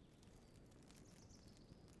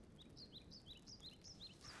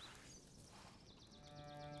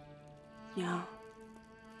娘，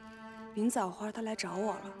林枣花她来找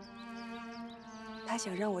我了，她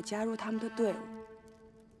想让我加入他们的队伍。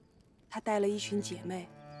她带了一群姐妹，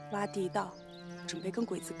挖地道，准备跟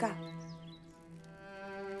鬼子干。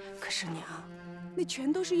可是娘，那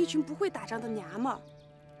全都是一群不会打仗的娘们儿，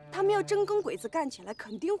他们要真跟鬼子干起来，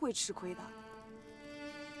肯定会吃亏的。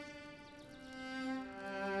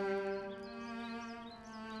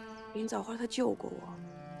林枣花她救过我，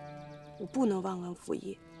我不能忘恩负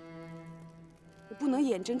义。我不能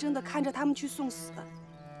眼睁睁地看着他们去送死。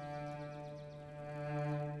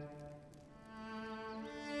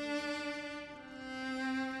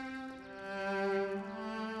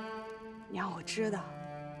娘，我知道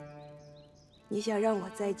你想让我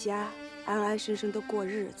在家安安生生地过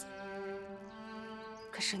日子，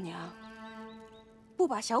可是娘，不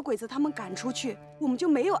把小鬼子他们赶出去，我们就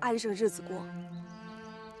没有安生日子过。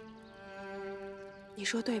你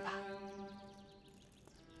说对吧？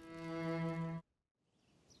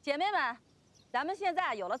姐妹们，咱们现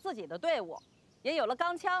在有了自己的队伍，也有了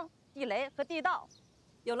钢枪、地雷和地道。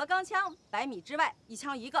有了钢枪，100米之外一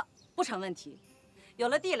枪一个不成问题；有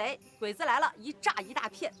了地雷，鬼子来了一炸一大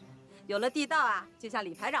片；有了地道啊，就像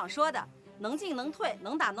李排长说的，能进能退，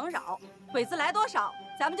能打能扰，鬼子来多少，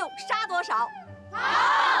咱们就杀多少。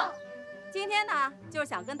好！今天呢，就是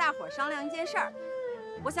想跟大伙商量一件事儿，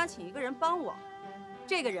我想请一个人帮我。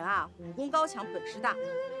这个人啊，武功高强，本事大。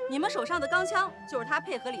你们手上的钢枪就是他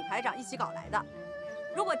配合李排长一起搞来的。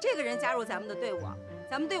如果这个人加入咱们的队伍，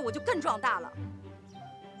咱们队伍就更壮大了。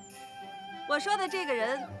我说的这个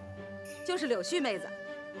人，就是柳絮妹子。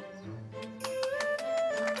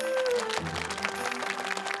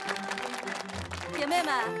姐妹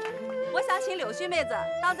们，我想请柳絮妹子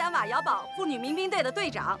当咱瓦窑堡妇女民兵队的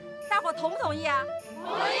队长，大伙同不同意啊？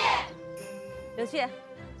同意。柳絮，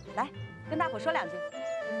来跟大伙说2句。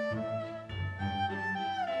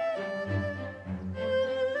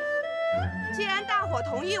既然大伙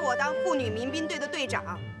同意我当妇女民兵队的队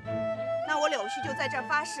长，那我柳絮就在这儿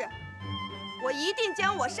发誓，我一定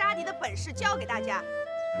将我杀敌的本事教给大家。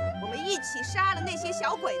我们一起杀了那些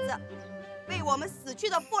小鬼子，为我们死去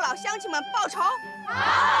的父老乡亲们报仇。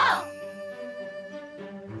好。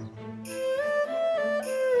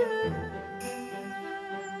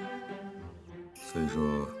所以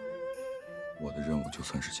说，我的任务就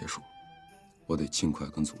算是结束，我得尽快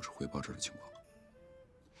跟组织汇报这儿的情况。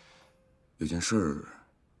有件事儿，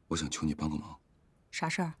我想求你帮个忙。啥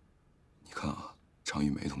事儿？你看啊，常玉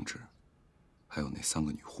梅同志，还有那3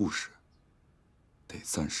个女护士，得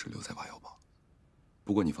暂时留在瓦窑堡。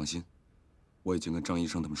不过你放心，我已经跟张医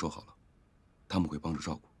生他们说好了，他们会帮着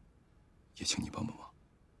照顾，也请你帮帮忙。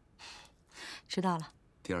知道了。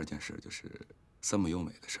第2件事就是三木优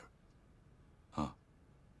美的事儿。啊，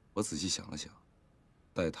我仔细想了想，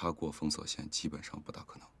带她过封锁线基本上不大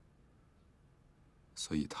可能，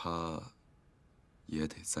所以她也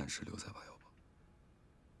得暂时留在瓦窑堡。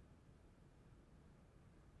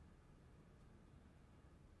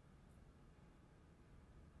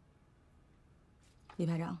李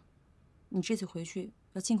排长，你这次回去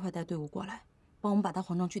要尽快带队伍过来，帮我们把他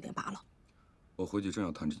皇庄据点拔了。我回去正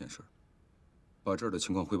要谈这件事儿，把这儿的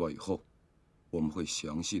情况汇报以后，我们会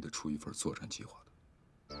详细的出一份作战计划的。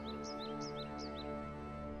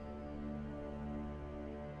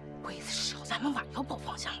鬼子是朝咱们瓦窑堡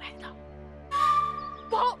方向来的。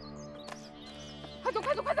走，快走，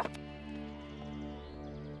快走，快走！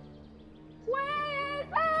鬼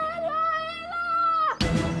子来了！鬼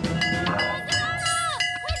子来了！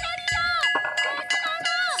快下地道！鬼子来了！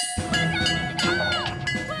快下地道！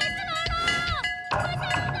鬼子来了！快下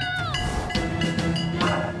地道！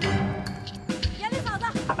严丽嫂子，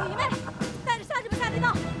李妹，带着乡亲们下地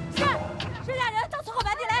道。是，剩下人到村口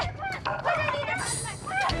埋地雷。快点，李妹，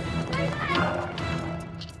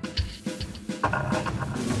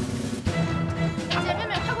姐妹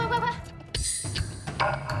们，快快快快！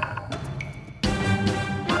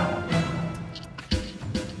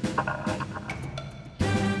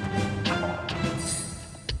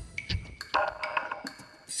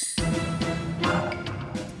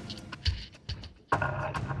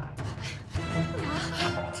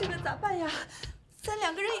这可咋办呀？咱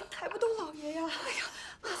2个人也抬不动老爷呀！哎呀，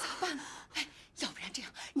那咋办呢？哎，要不然这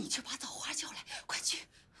样，你去把枣花叫来，快去。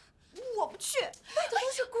我不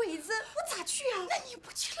你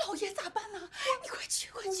不去，老爷咋办呢？你快去，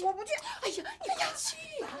快去！我不去。哎呀，你快去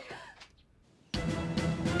呀！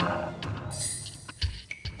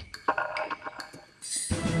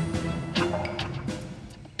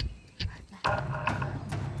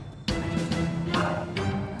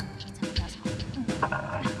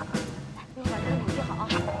一会儿把这个隐蔽好啊，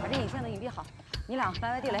把这引线都隐蔽好。你俩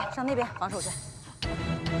歪歪地雷上那边防守去。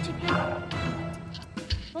这边。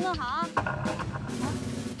弄弄好啊。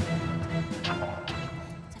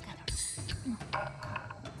再干点。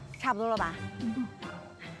差不多了吧？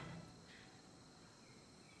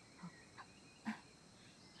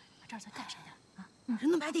把这儿再盖上点啊！人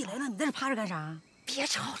都埋地雷了，你在这趴着干啥？别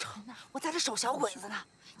吵吵，我在这守小鬼子呢，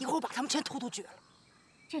一会儿我把他们全突厥了。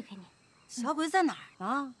这给你。小鬼子在哪儿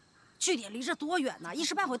呢？据点离这多远呢？一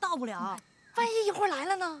时半会到不了。万一一会儿来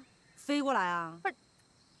了呢？飞过来啊！不是，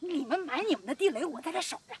你们埋你们的地雷，我在这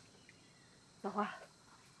守着。老花，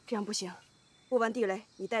这样不行，布完地雷，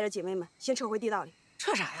你带着姐妹们先撤回地道里。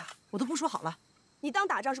撤啥呀？我都不说好了。你当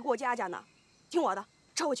打仗是过家家呢？听我的，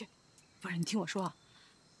撤回去。不是，你听我说，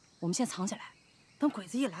我们先藏起来，等鬼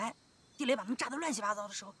子一来，地雷把他们炸得乱七八糟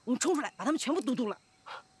的时候，我们冲出来，把他们全部嘟了。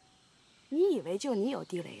你以为就你有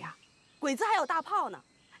地雷呀？鬼子还有大炮呢，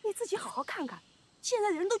你自己好好看看。现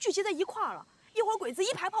在人都聚集在一块儿了，一会儿鬼子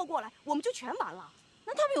一排炮过来，我们就全完了。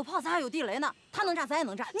那他们有炮，咱还有地雷呢，他能炸，咱也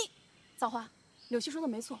能炸。你，枣花，柳絮说的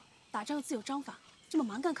没错，打仗自有章法，这么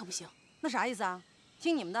蛮干可不行。那啥意思啊？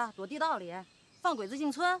听你们的，躲地道里，放鬼子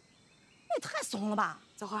进村，那也太怂了吧？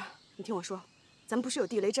枣花，你听我说，咱们不是有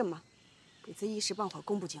地雷阵吗？鬼子一时半会儿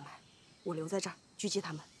攻不进来，我留在这儿狙击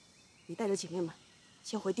他们，你带着姐妹们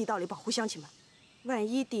先回地道里保护乡亲们。万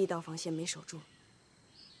一第一道防线没守住，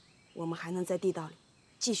我们还能在地道里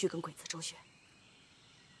继续跟鬼子周旋。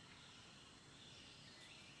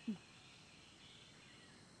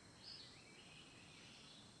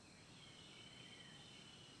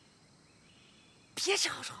别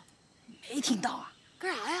吵吵，没听到啊？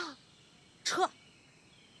干啥呀？撤！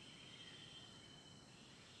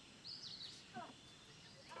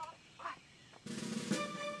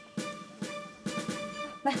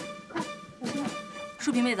来，快！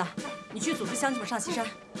树皮妹子，你去组织乡亲们上西山，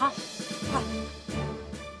好，快！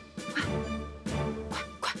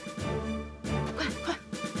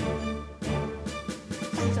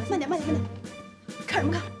大娘，慢点，慢点，慢点，看什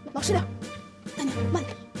么看？老实点。大娘，慢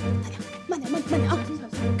点，大娘，慢点，慢点，慢点啊！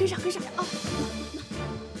跟上，跟上啊！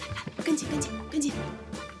跟紧，跟紧，跟紧！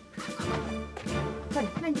快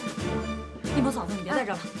点，慢点！一博嫂子，你别在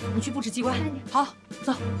这了，你去布置机关。好，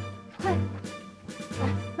走，快！来，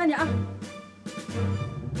慢点啊！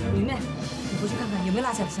明妹，你回去看看有没有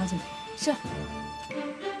落下的乡亲们。是。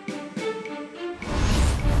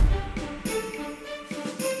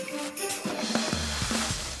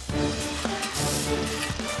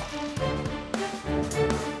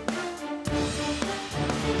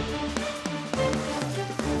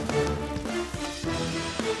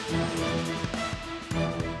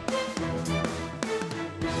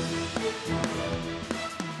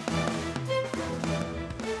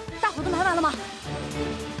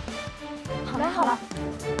好了，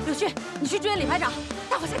柳絮，你去支援李排长，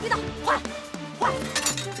大伙下地道，快，快！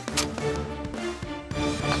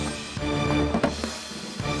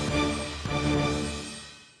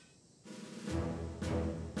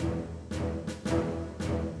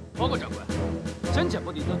报告长官，山前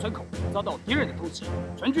坡地登村口遭到敌人的突袭，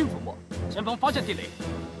全军覆没，前方发现地雷。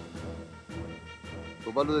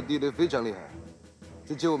火八路的地雷非常厉害，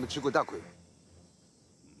之前我们吃过大亏。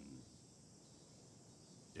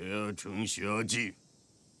得逞下计，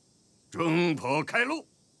征炮开路。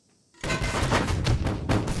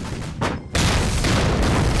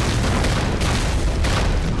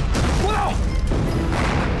过来！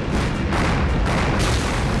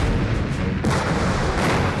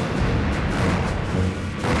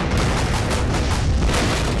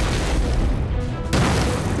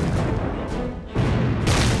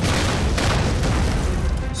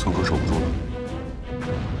村口守不住了，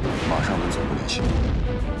马上跟总部联系。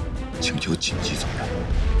请求紧急增援。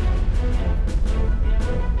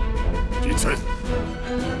进村。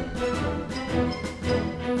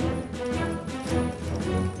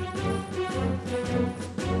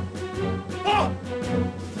啊！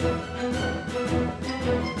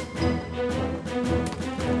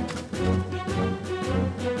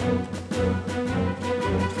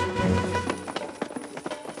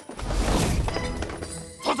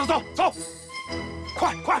走走走走！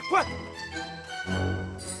快快快！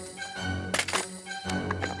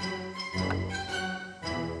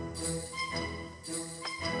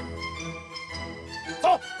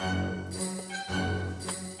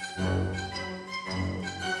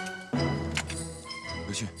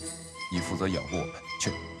回去，你负责养活我们。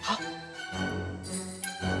去。好。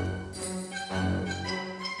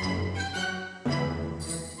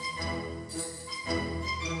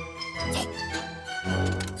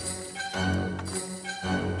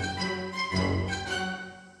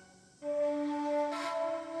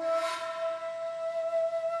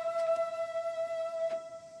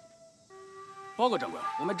报告长官，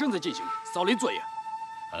我们正在进行扫雷作业。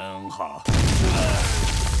很好。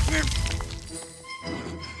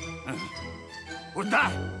混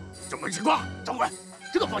蛋，什么情况？长官，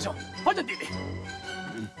这个方向发现地里。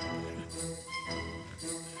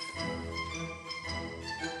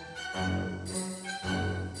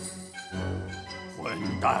混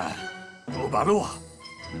蛋，不把路！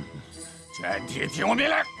全体听我命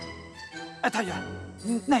令！哎，太原，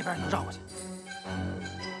那边能绕过去。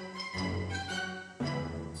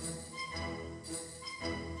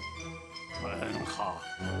 很好，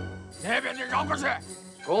那边你绕过去。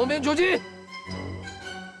工兵出击！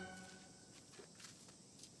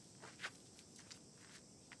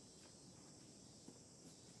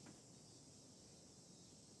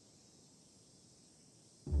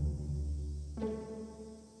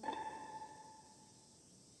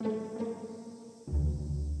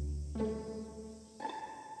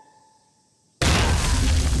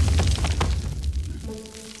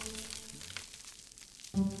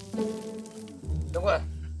长官，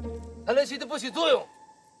他那起的不起作用。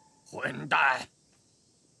混蛋！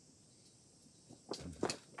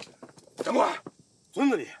长官，村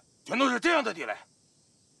子里全都是这样的地雷。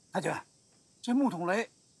太君，这木桶雷，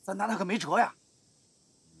咱拿它可没辙呀。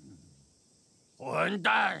混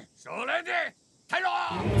蛋，手雷地，开肉！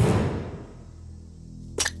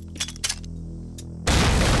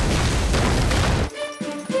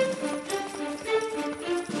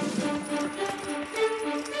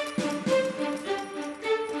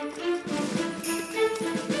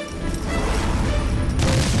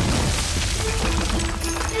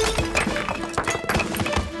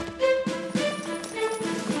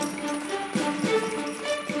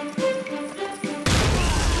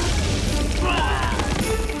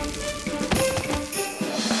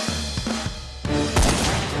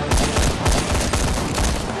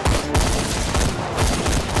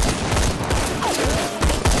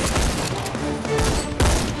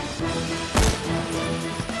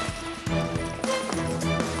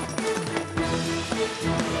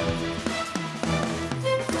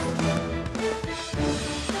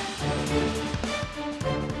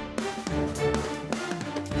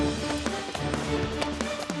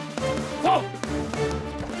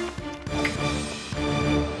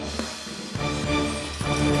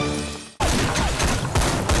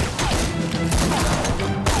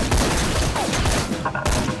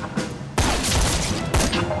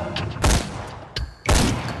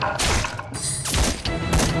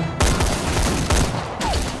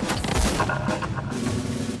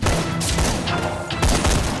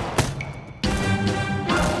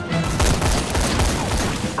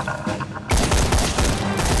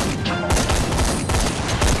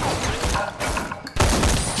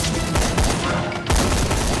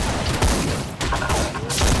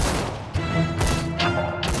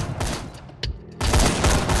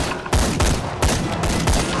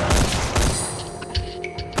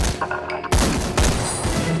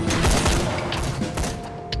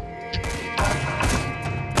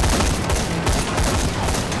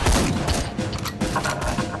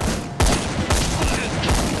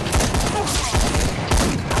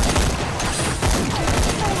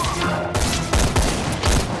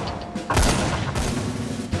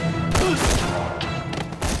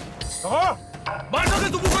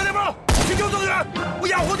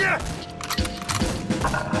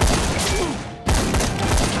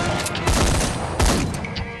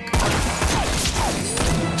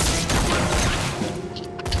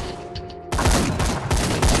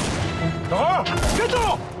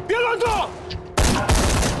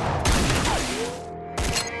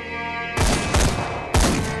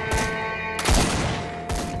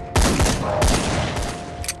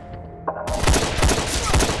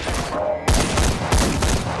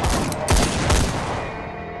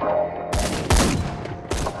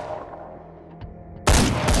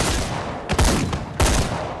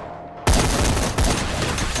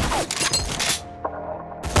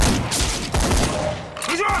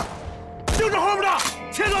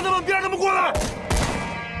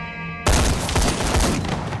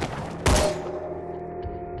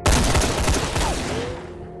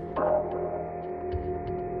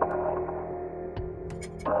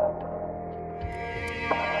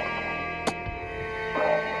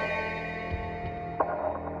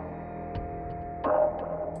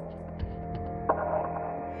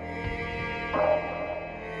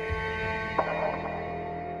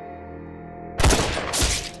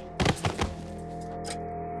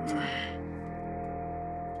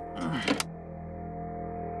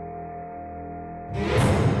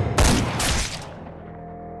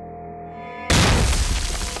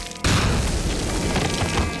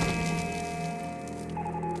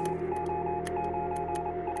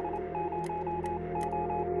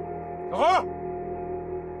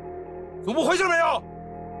总部回信没有？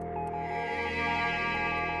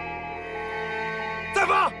再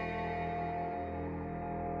发。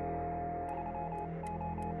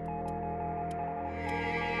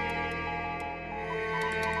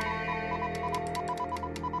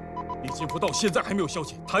李金福到现在还没有消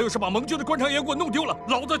息，他要是把盟军的观察员给我弄丢了，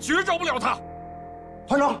老子绝饶不了他。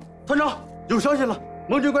团长，有消息了，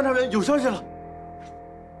盟军观察员有消息了。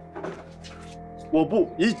我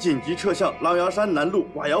部已紧急撤向狼牙山南路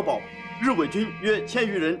瓦窑堡，日伪军约1000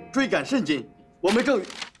余人，追赶甚紧。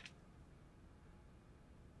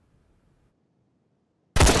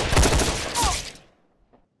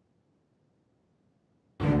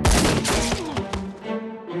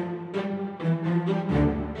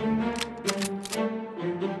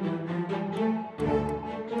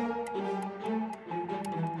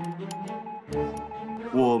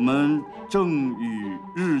我们正与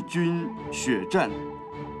日军血战，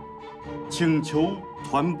请求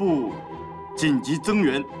团部紧急增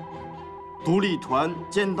援。独立团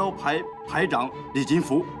尖刀排排长李金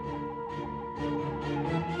福。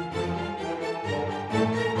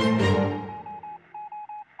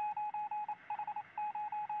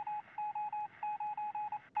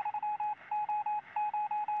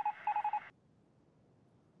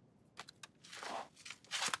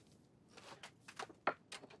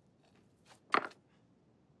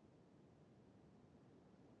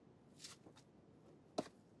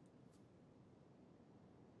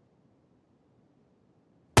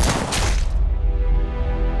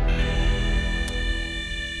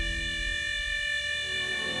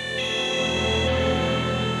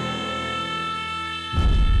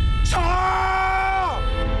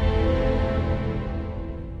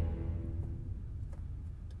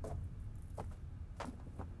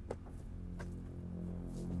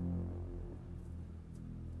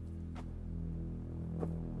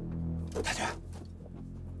太君，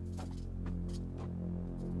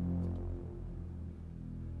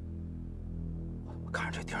我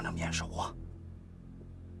看着这地儿那么眼熟啊！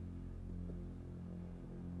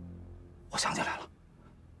我想起来了，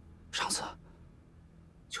上次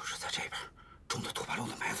就是在这边中的土八路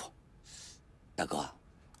的埋伏。大哥，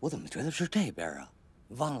我怎么觉得是这边啊？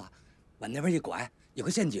你忘了，往那边一拐有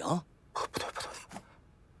个陷阱。不对，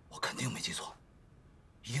我肯定没记错，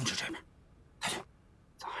一定是这边。太君，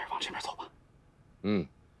咱还是往这边走吧。嗯。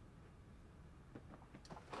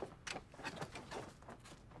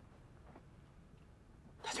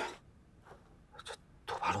太君，这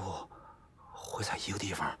土八路会在一个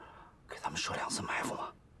地方给咱们设2次埋伏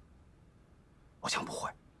吗？我想不会。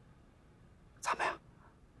咱们呀，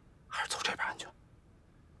还是走这边安全。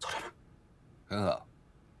走这边。很好，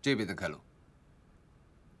这边的开路。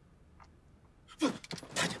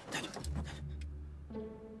太君，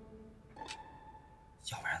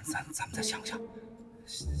要不然咱们再想想，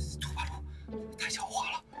土八路太狡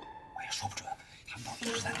猾了，我也说不准他们到底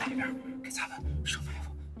是在哪边给咱们设埋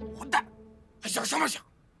伏。混蛋，还想什么想？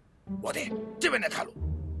我的这边的开路，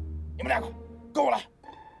你们2个跟我来。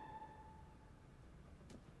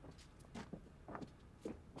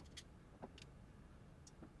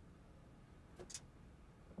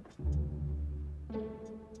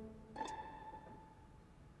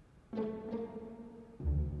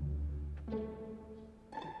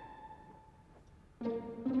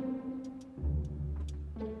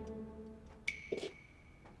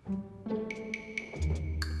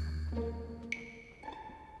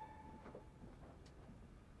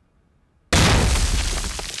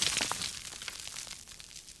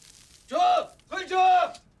退车！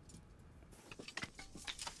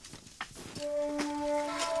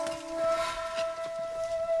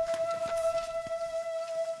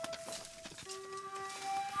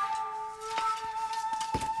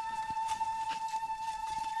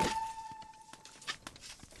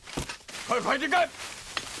快地干，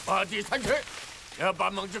把地铲去，要把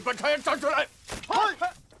盟军观察员找出来。嗨！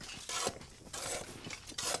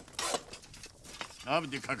那么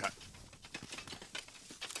你看看。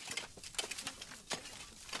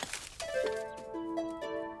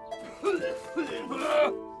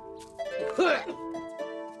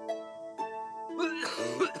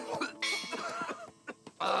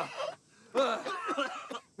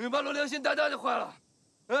马路良心大大的坏了。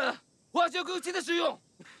化学攻击的使用。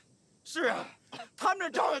是啊，他们这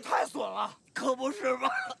招也太损了，可不是吗？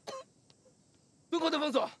东口的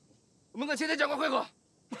封锁，我们跟前线长官会合。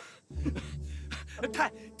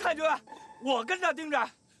太君，我跟着盯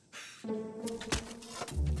着。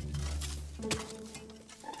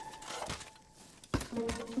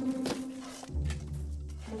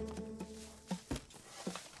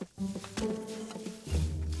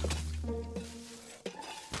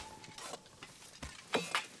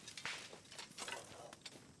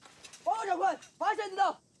官，发现你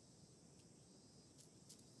了！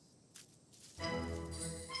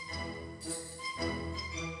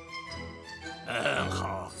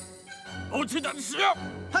好，我去打石。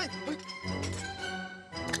嘿。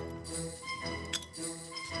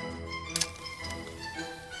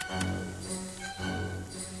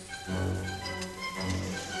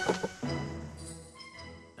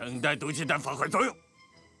等待毒气弹发挥作用，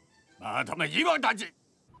把他们一网打尽。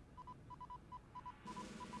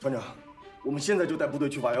团长，我们现在就带部队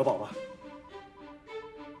去瓦窑堡吧。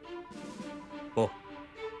不，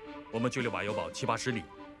我们距离瓦窑堡7、80里，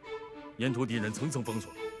沿途敌人层层封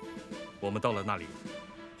锁，我们到了那里，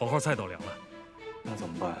黄花菜都凉了。那怎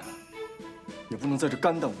么办啊？也不能在这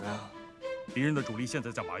干等着呀。敌人的主力现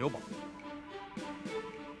在在瓦窑堡，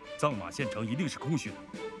藏马县城一定是空虚的。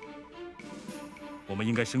我们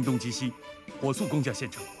应该声东击西，火速攻下县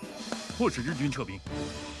城，迫使日军撤兵。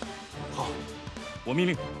好，我命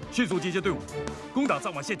令迅速集结队伍，攻打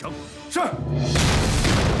藏马县城。是。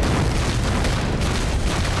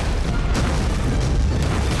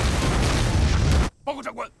报告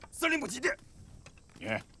长官，司令部急电。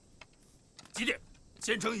急电，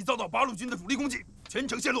县城已遭到八路军的主力攻击，全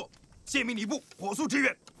城陷落，县民礼部火速支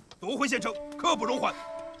援，夺回县城，刻不容缓。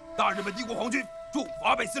大日本帝国皇军驻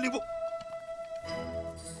华北司令部。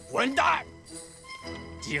混蛋！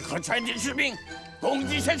集合全体士兵，攻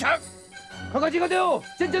击县城！快快集合队伍，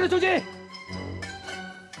先进入出击！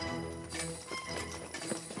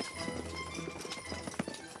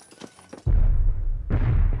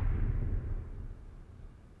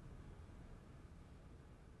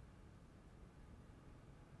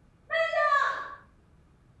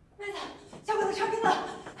小鬼子撤兵了！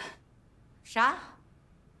啥？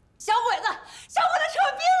小鬼子撤兵了！小鬼子撤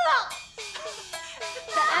兵了！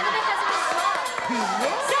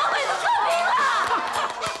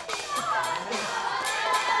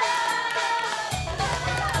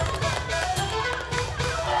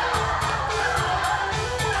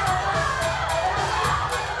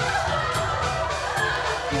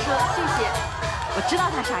你说谢谢，我知道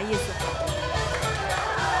他啥意思。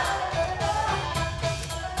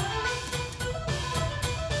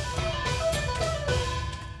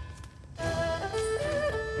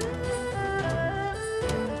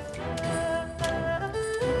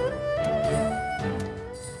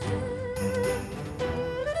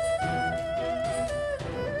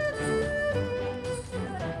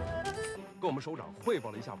首长汇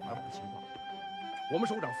报了一下瓦窑堡的情况，我们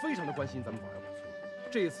首长非常的关心咱们瓦窑堡村，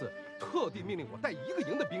这一次特地命令我带1个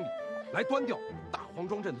营的兵力来端掉大黄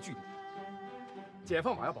庄镇的据点。解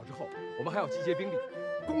放瓦窑堡之后，我们还要集结兵力，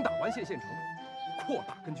攻打完县县城，扩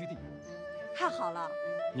大根据地。太好了！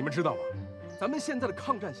你们知道吗？咱们现在的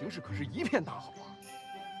抗战形势可是一片大好啊！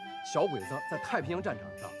小鬼子在太平洋战场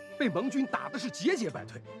上被盟军打的是节节败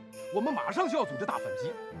退，我们马上就要组织大反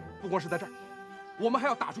击。不光是在这儿，我们还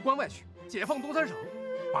要打出关外去。解放东三省，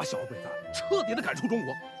把小鬼子彻底的赶出中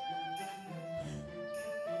国。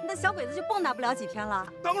那小鬼子就蹦跶不了几天了。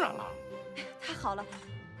当然了。太好了，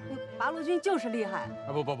那八路军就是厉害。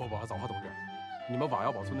哎，不，早华同志，你们瓦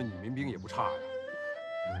窑堡村的女民兵也不差呀。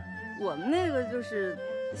我们那个就是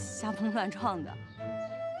瞎碰乱撞的。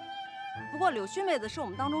不过柳絮妹子是我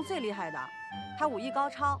们当中最厉害的，她武艺高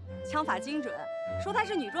超，枪法精准，说她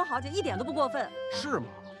是女中豪杰一点都不过分。是吗？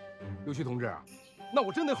柳絮同志。那我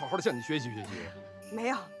真得好好的向你学习学习。没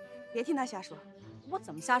有，别听他瞎说。我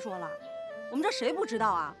怎么瞎说了？我们这谁不知道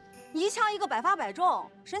啊？一枪一个百发百中，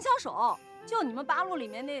神枪手，就你们八路里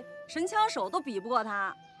面那神枪手都比不过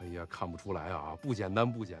他。哎呀，看不出来啊，不简单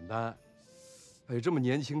不简单。哎，这么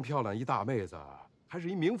年轻漂亮一大妹子，还是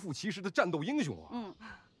一名副其实的战斗英雄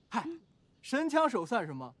啊。嗨，神枪手算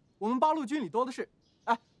什么？我们八路军里多的是。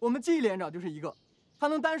哎，我们季连长就是一个，他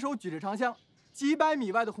能单手举着长枪，几百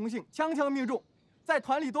米外的红杏枪枪命中。在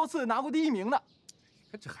团里多次拿过第1名呢。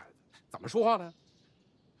看这孩子怎么说话呢？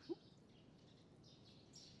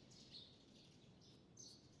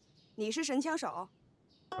你是神枪手？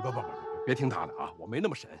不，别听他的啊，我没那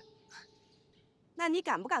么神。那你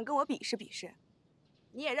敢不敢跟我比试比试？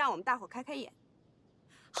你也让我们大伙开开眼。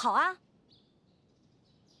好啊。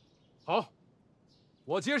好，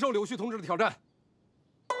我接受柳絮同志的挑战。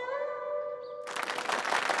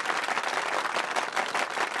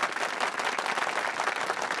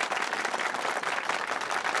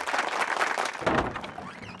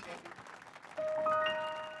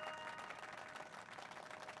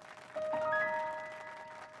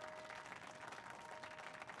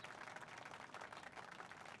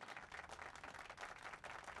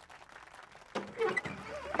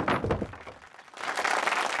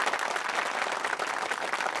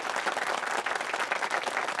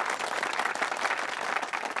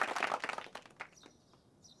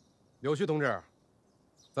柳絮同志，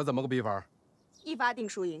咱怎么个比法？一发定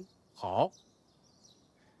输赢。好，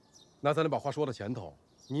那咱得把话说到前头。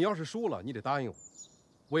你要是输了，你得答应我，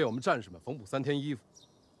为我们战士们缝补3天衣服。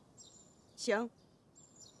行，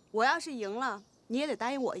我要是赢了，你也得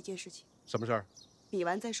答应我一件事情。什么事儿？比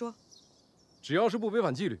完再说。只要是不违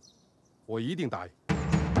反纪律，我一定答应。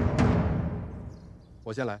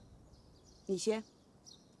我先来。你先。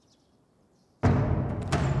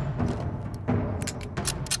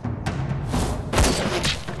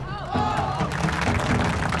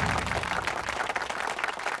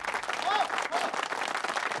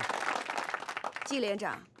季连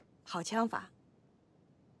长，好枪法。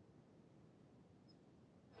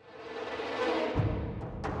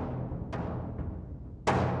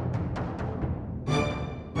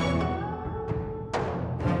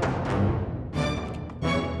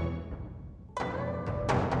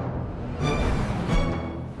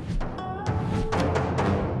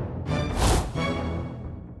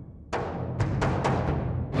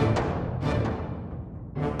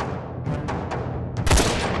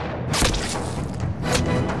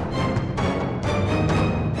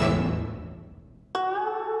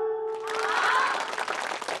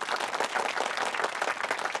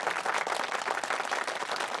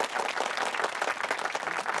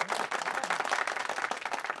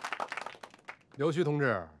柳絮同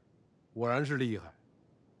志，果然是厉害，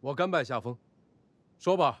我甘拜下风。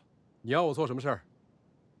说吧，你要我做什么事儿？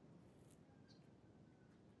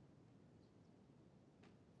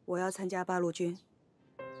我要参加八路军，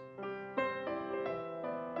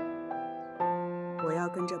我要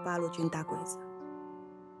跟着八路军打鬼子。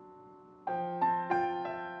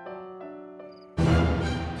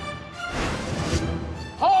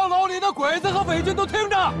炮楼里的鬼子和匪军都听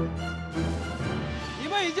着！你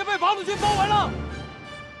们已经被八路军包围了，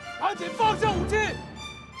赶紧放下武器，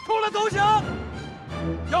出来投降，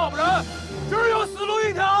要不然只有死路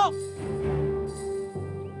一条。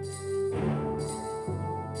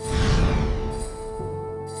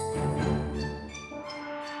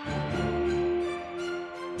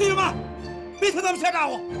弟兄们，别听他们瞎咋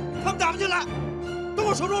呼，他们打不进来，都给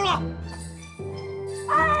我守住了。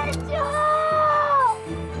二舅，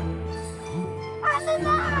俺的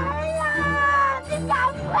男儿呀，你赶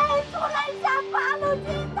快出来向八路军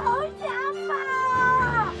投降吧！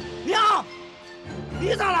娘，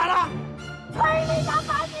你咋来了？村里要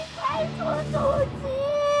把你开除祖籍，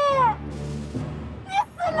你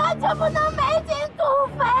死了就不能埋进土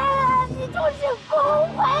坟，你就是孤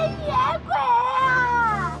魂野鬼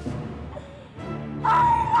啊！儿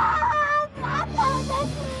啊，哪等着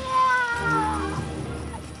你呀！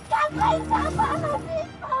赶快向八路军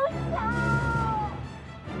投降！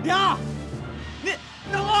娘，你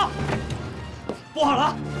大哥，不好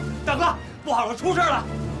了，大哥，不好了，出事了！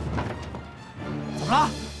怎么了？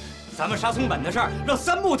咱们杀松本的事儿让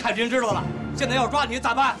三木太君知道了，现在要抓你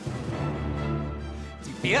咋办？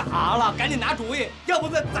你别啊了，赶紧拿主意，要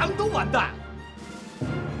不然咱们都完蛋。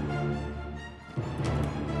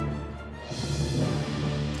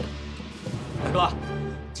大哥，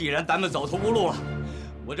既然咱们走投无路了，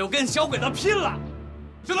我就跟小鬼子拼了！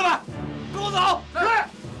兄弟们，跟我走！来！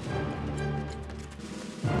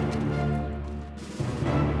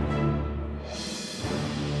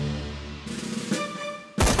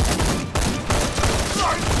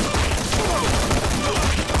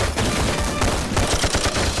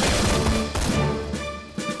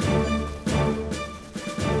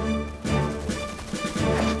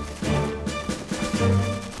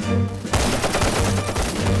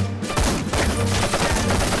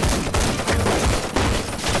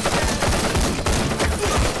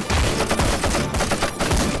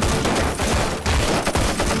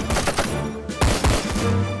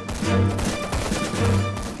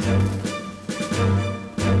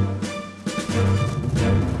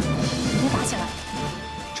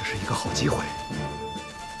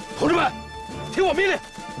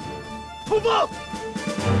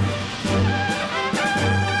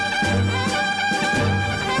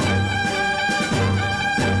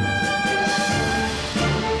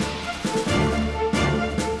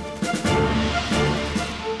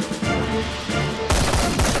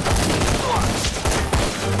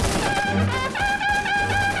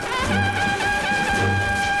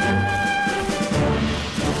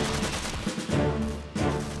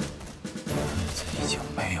已经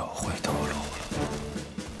没有回头路了，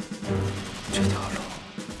这条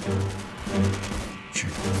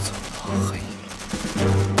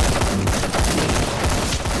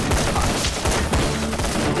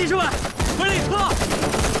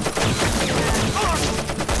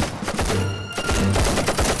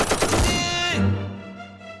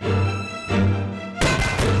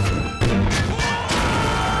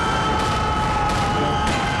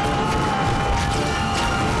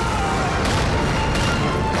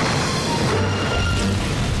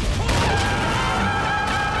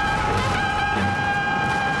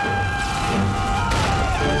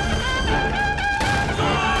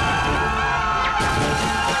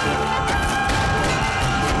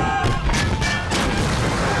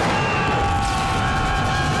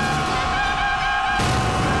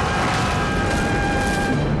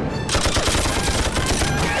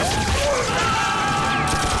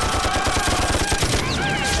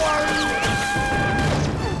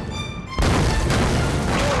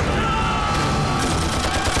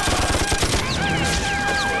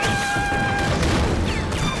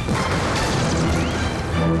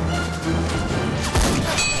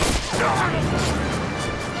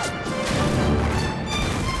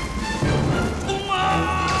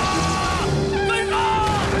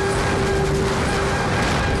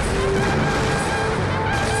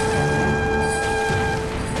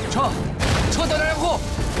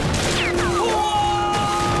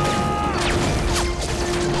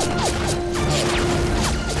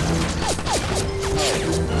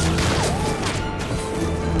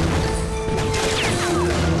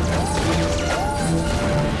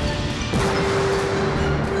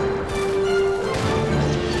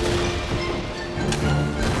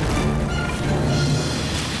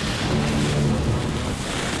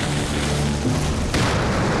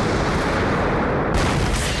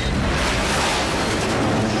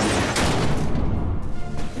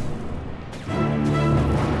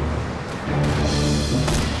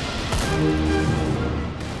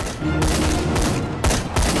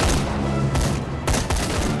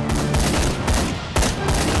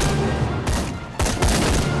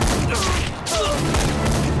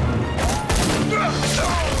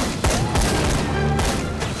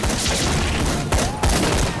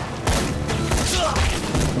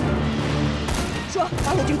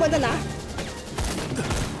官在哪儿？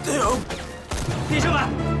弟兄们，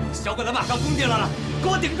小鬼子马上攻进来了，给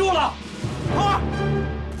我顶住了！好。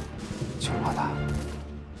舅妈的，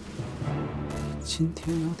今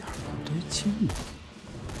天有点不对劲呢。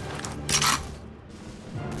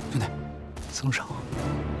兄弟，松手。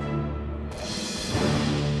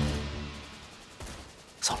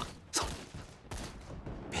松了，松了，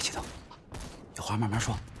别激动，有话慢慢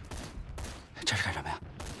说。这是干什么呀？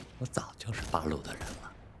我早就是八路的人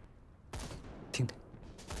了。听听，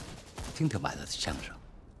听听外头的枪声，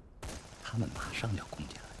他们马上要攻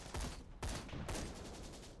进来。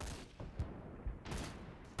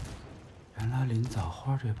原来林枣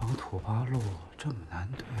花这帮土八路这么难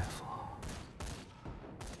对付，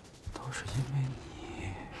都是因为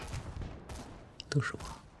你。都是我，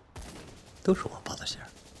都是我报的信儿。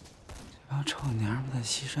这帮臭娘们在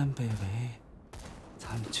西山被围，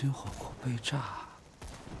咱们军火库被炸，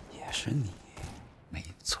也是你。没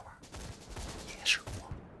错，也是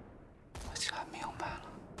我。我全明白了，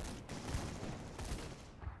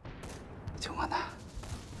军官呐，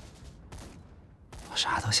我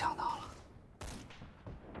啥都想到了。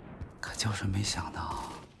可就是没想到，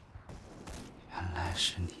原来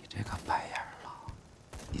是你这个白眼狼。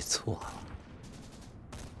你错了，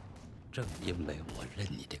正因为我认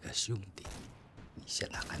你这个兄弟，你现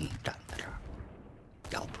在还能站在这儿，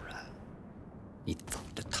要不然你早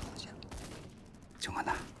就躺下了。军官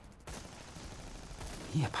呐，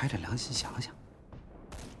你也拍着良心想想，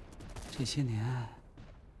这些年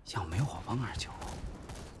要没有我王二舅，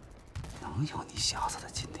能有你小子的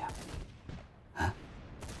今天吗？啊？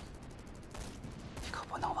你可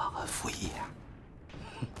不能忘恩负义呀！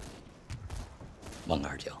王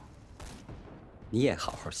二舅，你也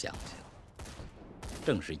好好想想，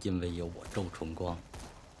正是因为有我周崇光，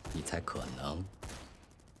你才可能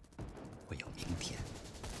会有明天。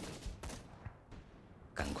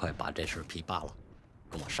赶快把这事皮扒了，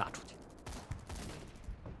跟我杀出去。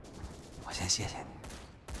我先谢谢你。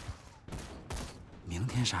明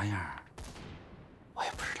天啥样，我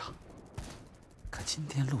也不知道。可今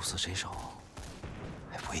天鹿死谁手，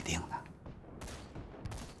还不一定呢。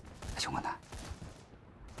兄官呐，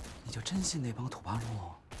你就真信那帮土八路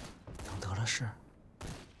能得了势？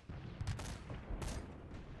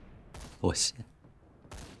我信，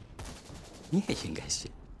你也应该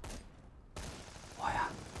信。我呀，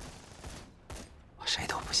我谁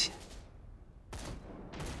都不信，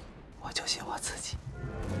我就信我自己。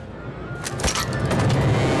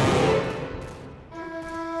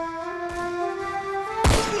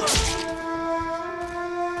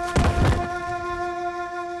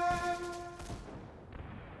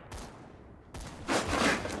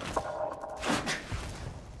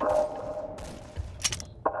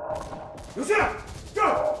有信，这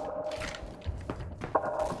儿。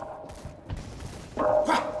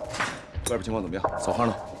快！外边情况怎么样？枣花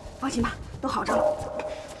呢？放心吧，都好着呢。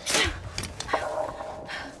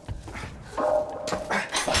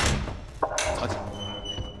擦去。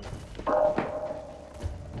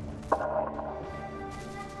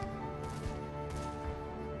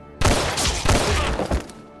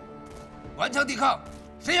顽强抵抗，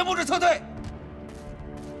谁也不准撤退。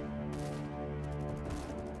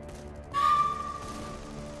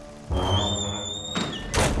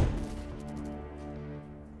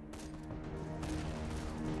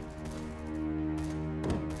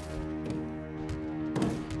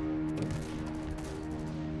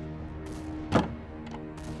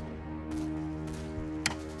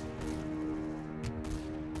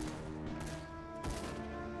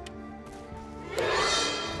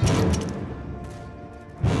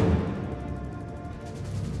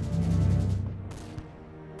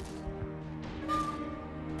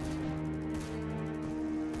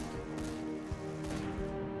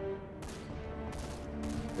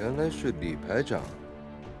原来是李排长，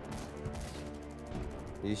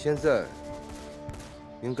你现在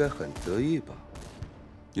应该很得意吧？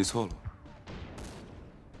你错了，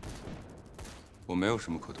我没有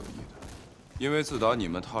什么可得意的，因为自打你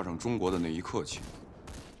们踏上中国的那一刻起，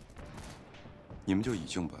你们就已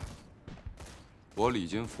经白了。我李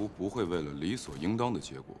金福不会为了理所应当的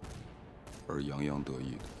结果而洋洋得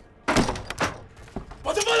意的。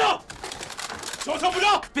把枪放下，交枪不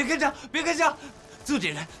杀！别开枪，别开枪！自己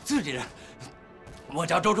人，自己人。我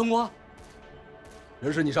叫周崇光。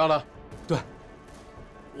人是你杀的？对。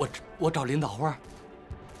我找领导花。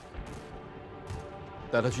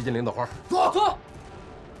带他去见领导花。走走。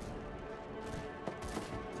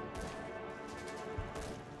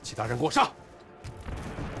其他人给我上！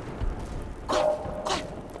快！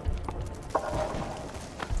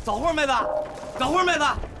枣花妹子，枣花妹子，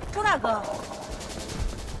周大哥，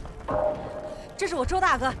这是我周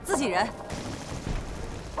大哥自己人。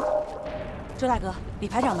周大哥，李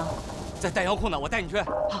排长呢？在弹药库呢，我带你去。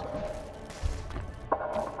好。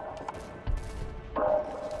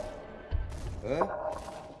哎，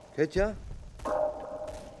开枪！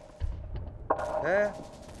哎，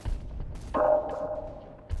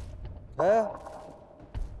哎，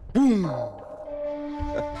嘣！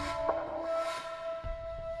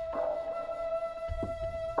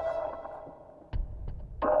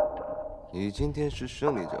你今天是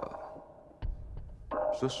胜利者，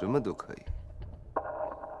说什么都可以。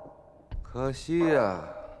可惜呀，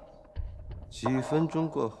几分钟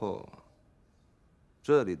过后，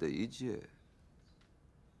这里的一切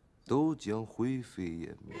都将灰飞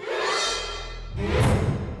烟灭。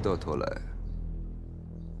到头来，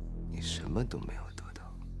你什么都没有得到。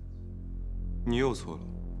你又错了，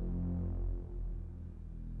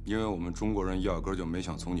因为我们中国人压根就没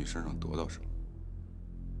想从你身上得到什么。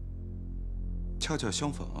恰恰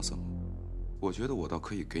相反啊，三毛，我觉得我倒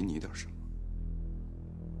可以给你点什么。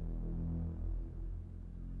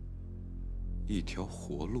一条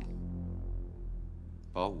活路，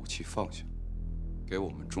把武器放下，给我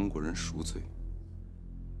们中国人赎罪。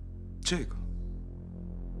这个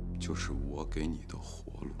就是我给你的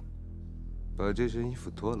活路。把这身衣服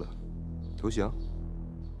脱了，投降。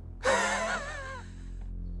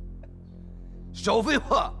少废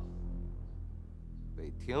话！被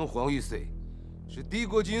天皇玉髓是帝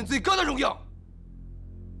国军人最高的荣耀。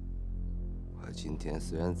我今天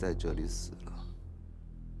虽然在这里死了，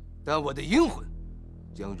但我的阴魂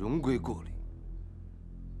将荣归故里。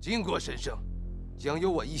经过神圣，将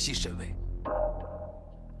有我一席神位。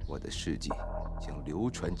我的事迹将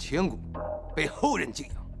流传千古，被后人敬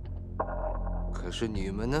仰。可是你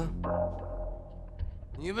们呢？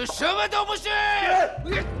你们什么都不是！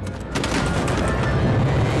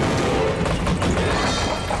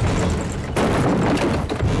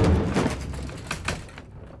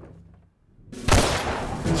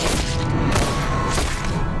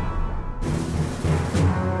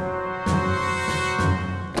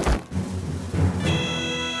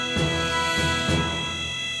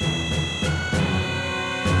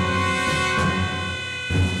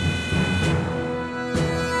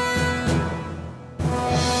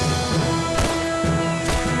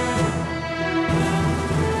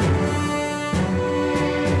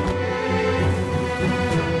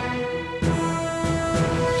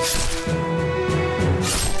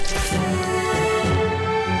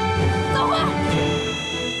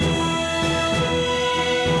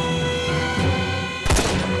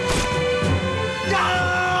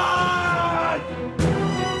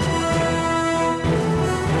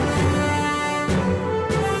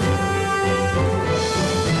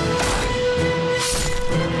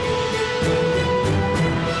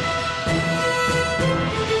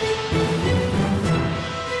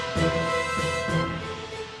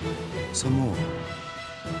三木，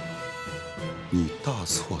你大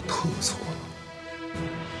错特错了。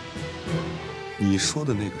你说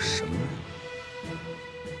的那个什么，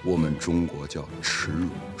我们中国叫耻辱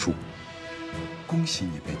柱。恭喜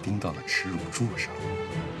你被钉到了耻辱柱上，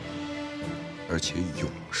而且永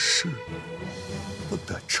世不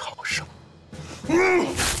得超生。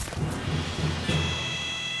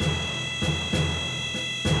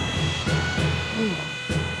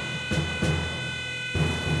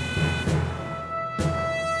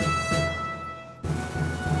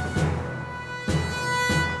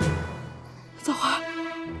小花，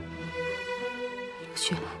刘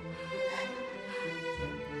雪，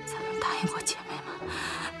咱们答应过姐妹们，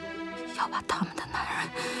要把他们的男人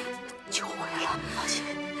救回来。放心，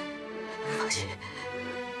放心。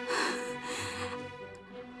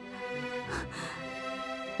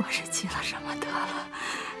我是积了什么德了？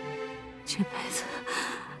这辈子，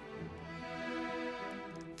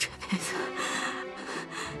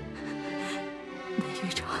能遇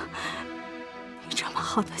着你这么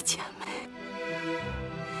好的姐妹。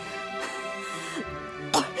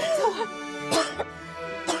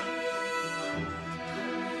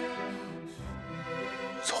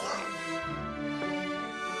走啊！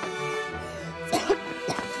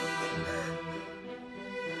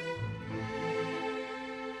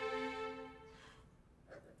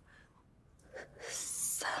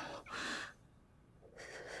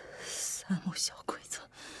三木小鬼子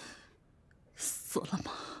死了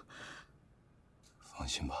吗？放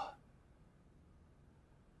心吧，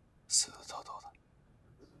死得早早的。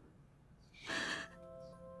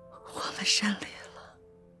我们胜利了。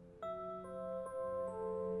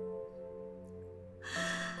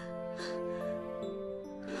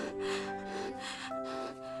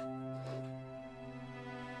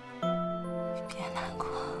别难过，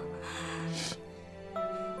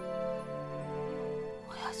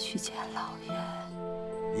去见老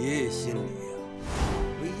爷。爷爷心里呀，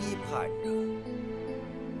唯一盼着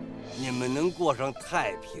你们能过上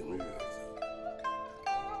太平日子。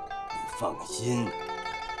你放心，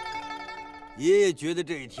爷爷觉得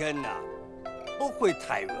这一天呐，不会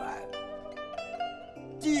太远。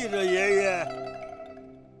记着爷爷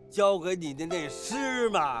教给你的那诗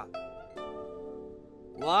嘛：“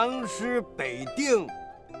王师北定，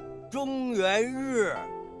中原日。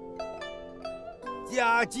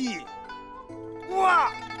家祭，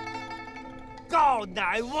哇，告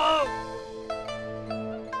乃翁。”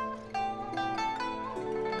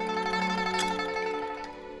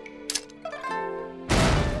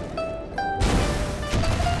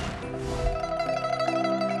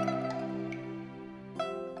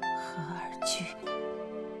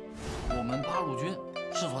我们八路军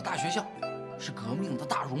是所大学校，是革命的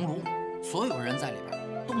大熔炉，所有人在里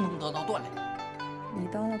边都能得到锻炼。你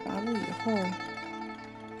到了八路以后，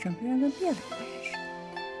整个人跟变了一个人似的。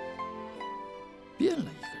变了一个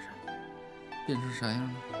人，变成啥样了？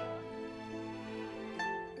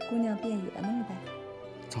姑娘变野梦了呗。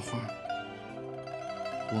枣花，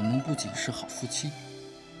我们不仅是好夫妻，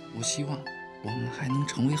我希望我们还能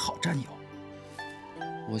成为好战友。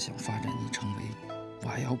我想发展你成为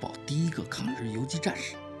瓦窑堡第一个抗日游击战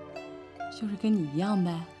士，就是跟你一样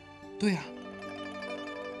呗。对呀。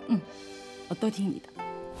我都听你的。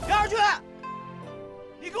杨二军，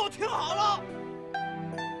你给我听好了，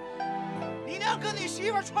你娘跟你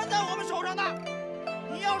媳妇传在我们手上的，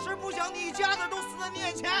你要是不想你一家子都死在你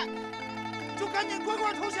眼前，就赶紧乖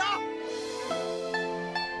乖投降。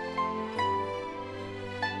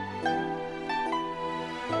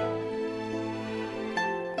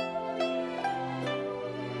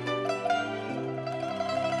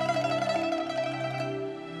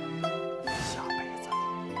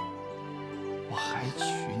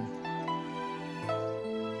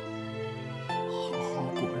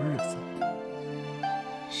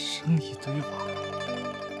生一堆娃。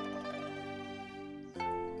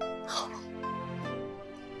好。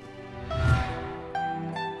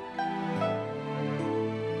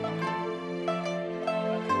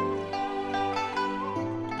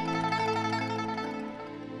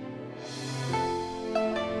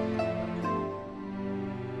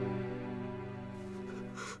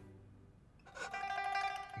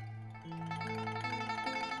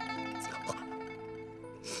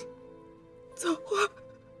枣花。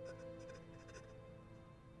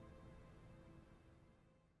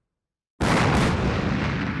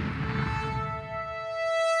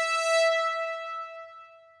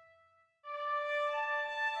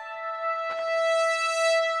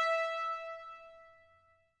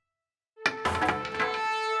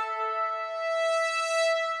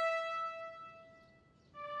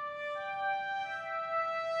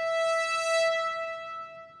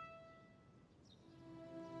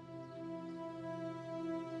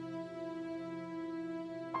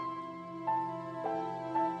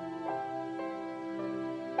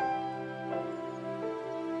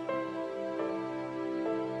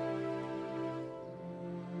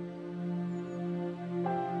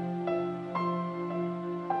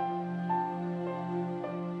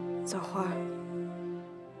枣花，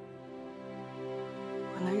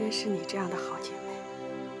我能认识你这样的好姐妹，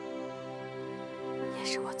也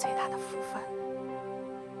是我最大的福分。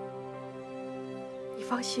你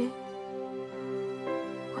放心，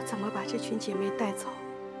我怎么把这群姐妹带走，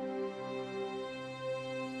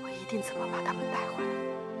我一定怎么把她们带回来。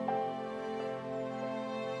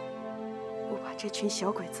不把这群小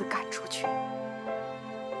鬼子赶出去。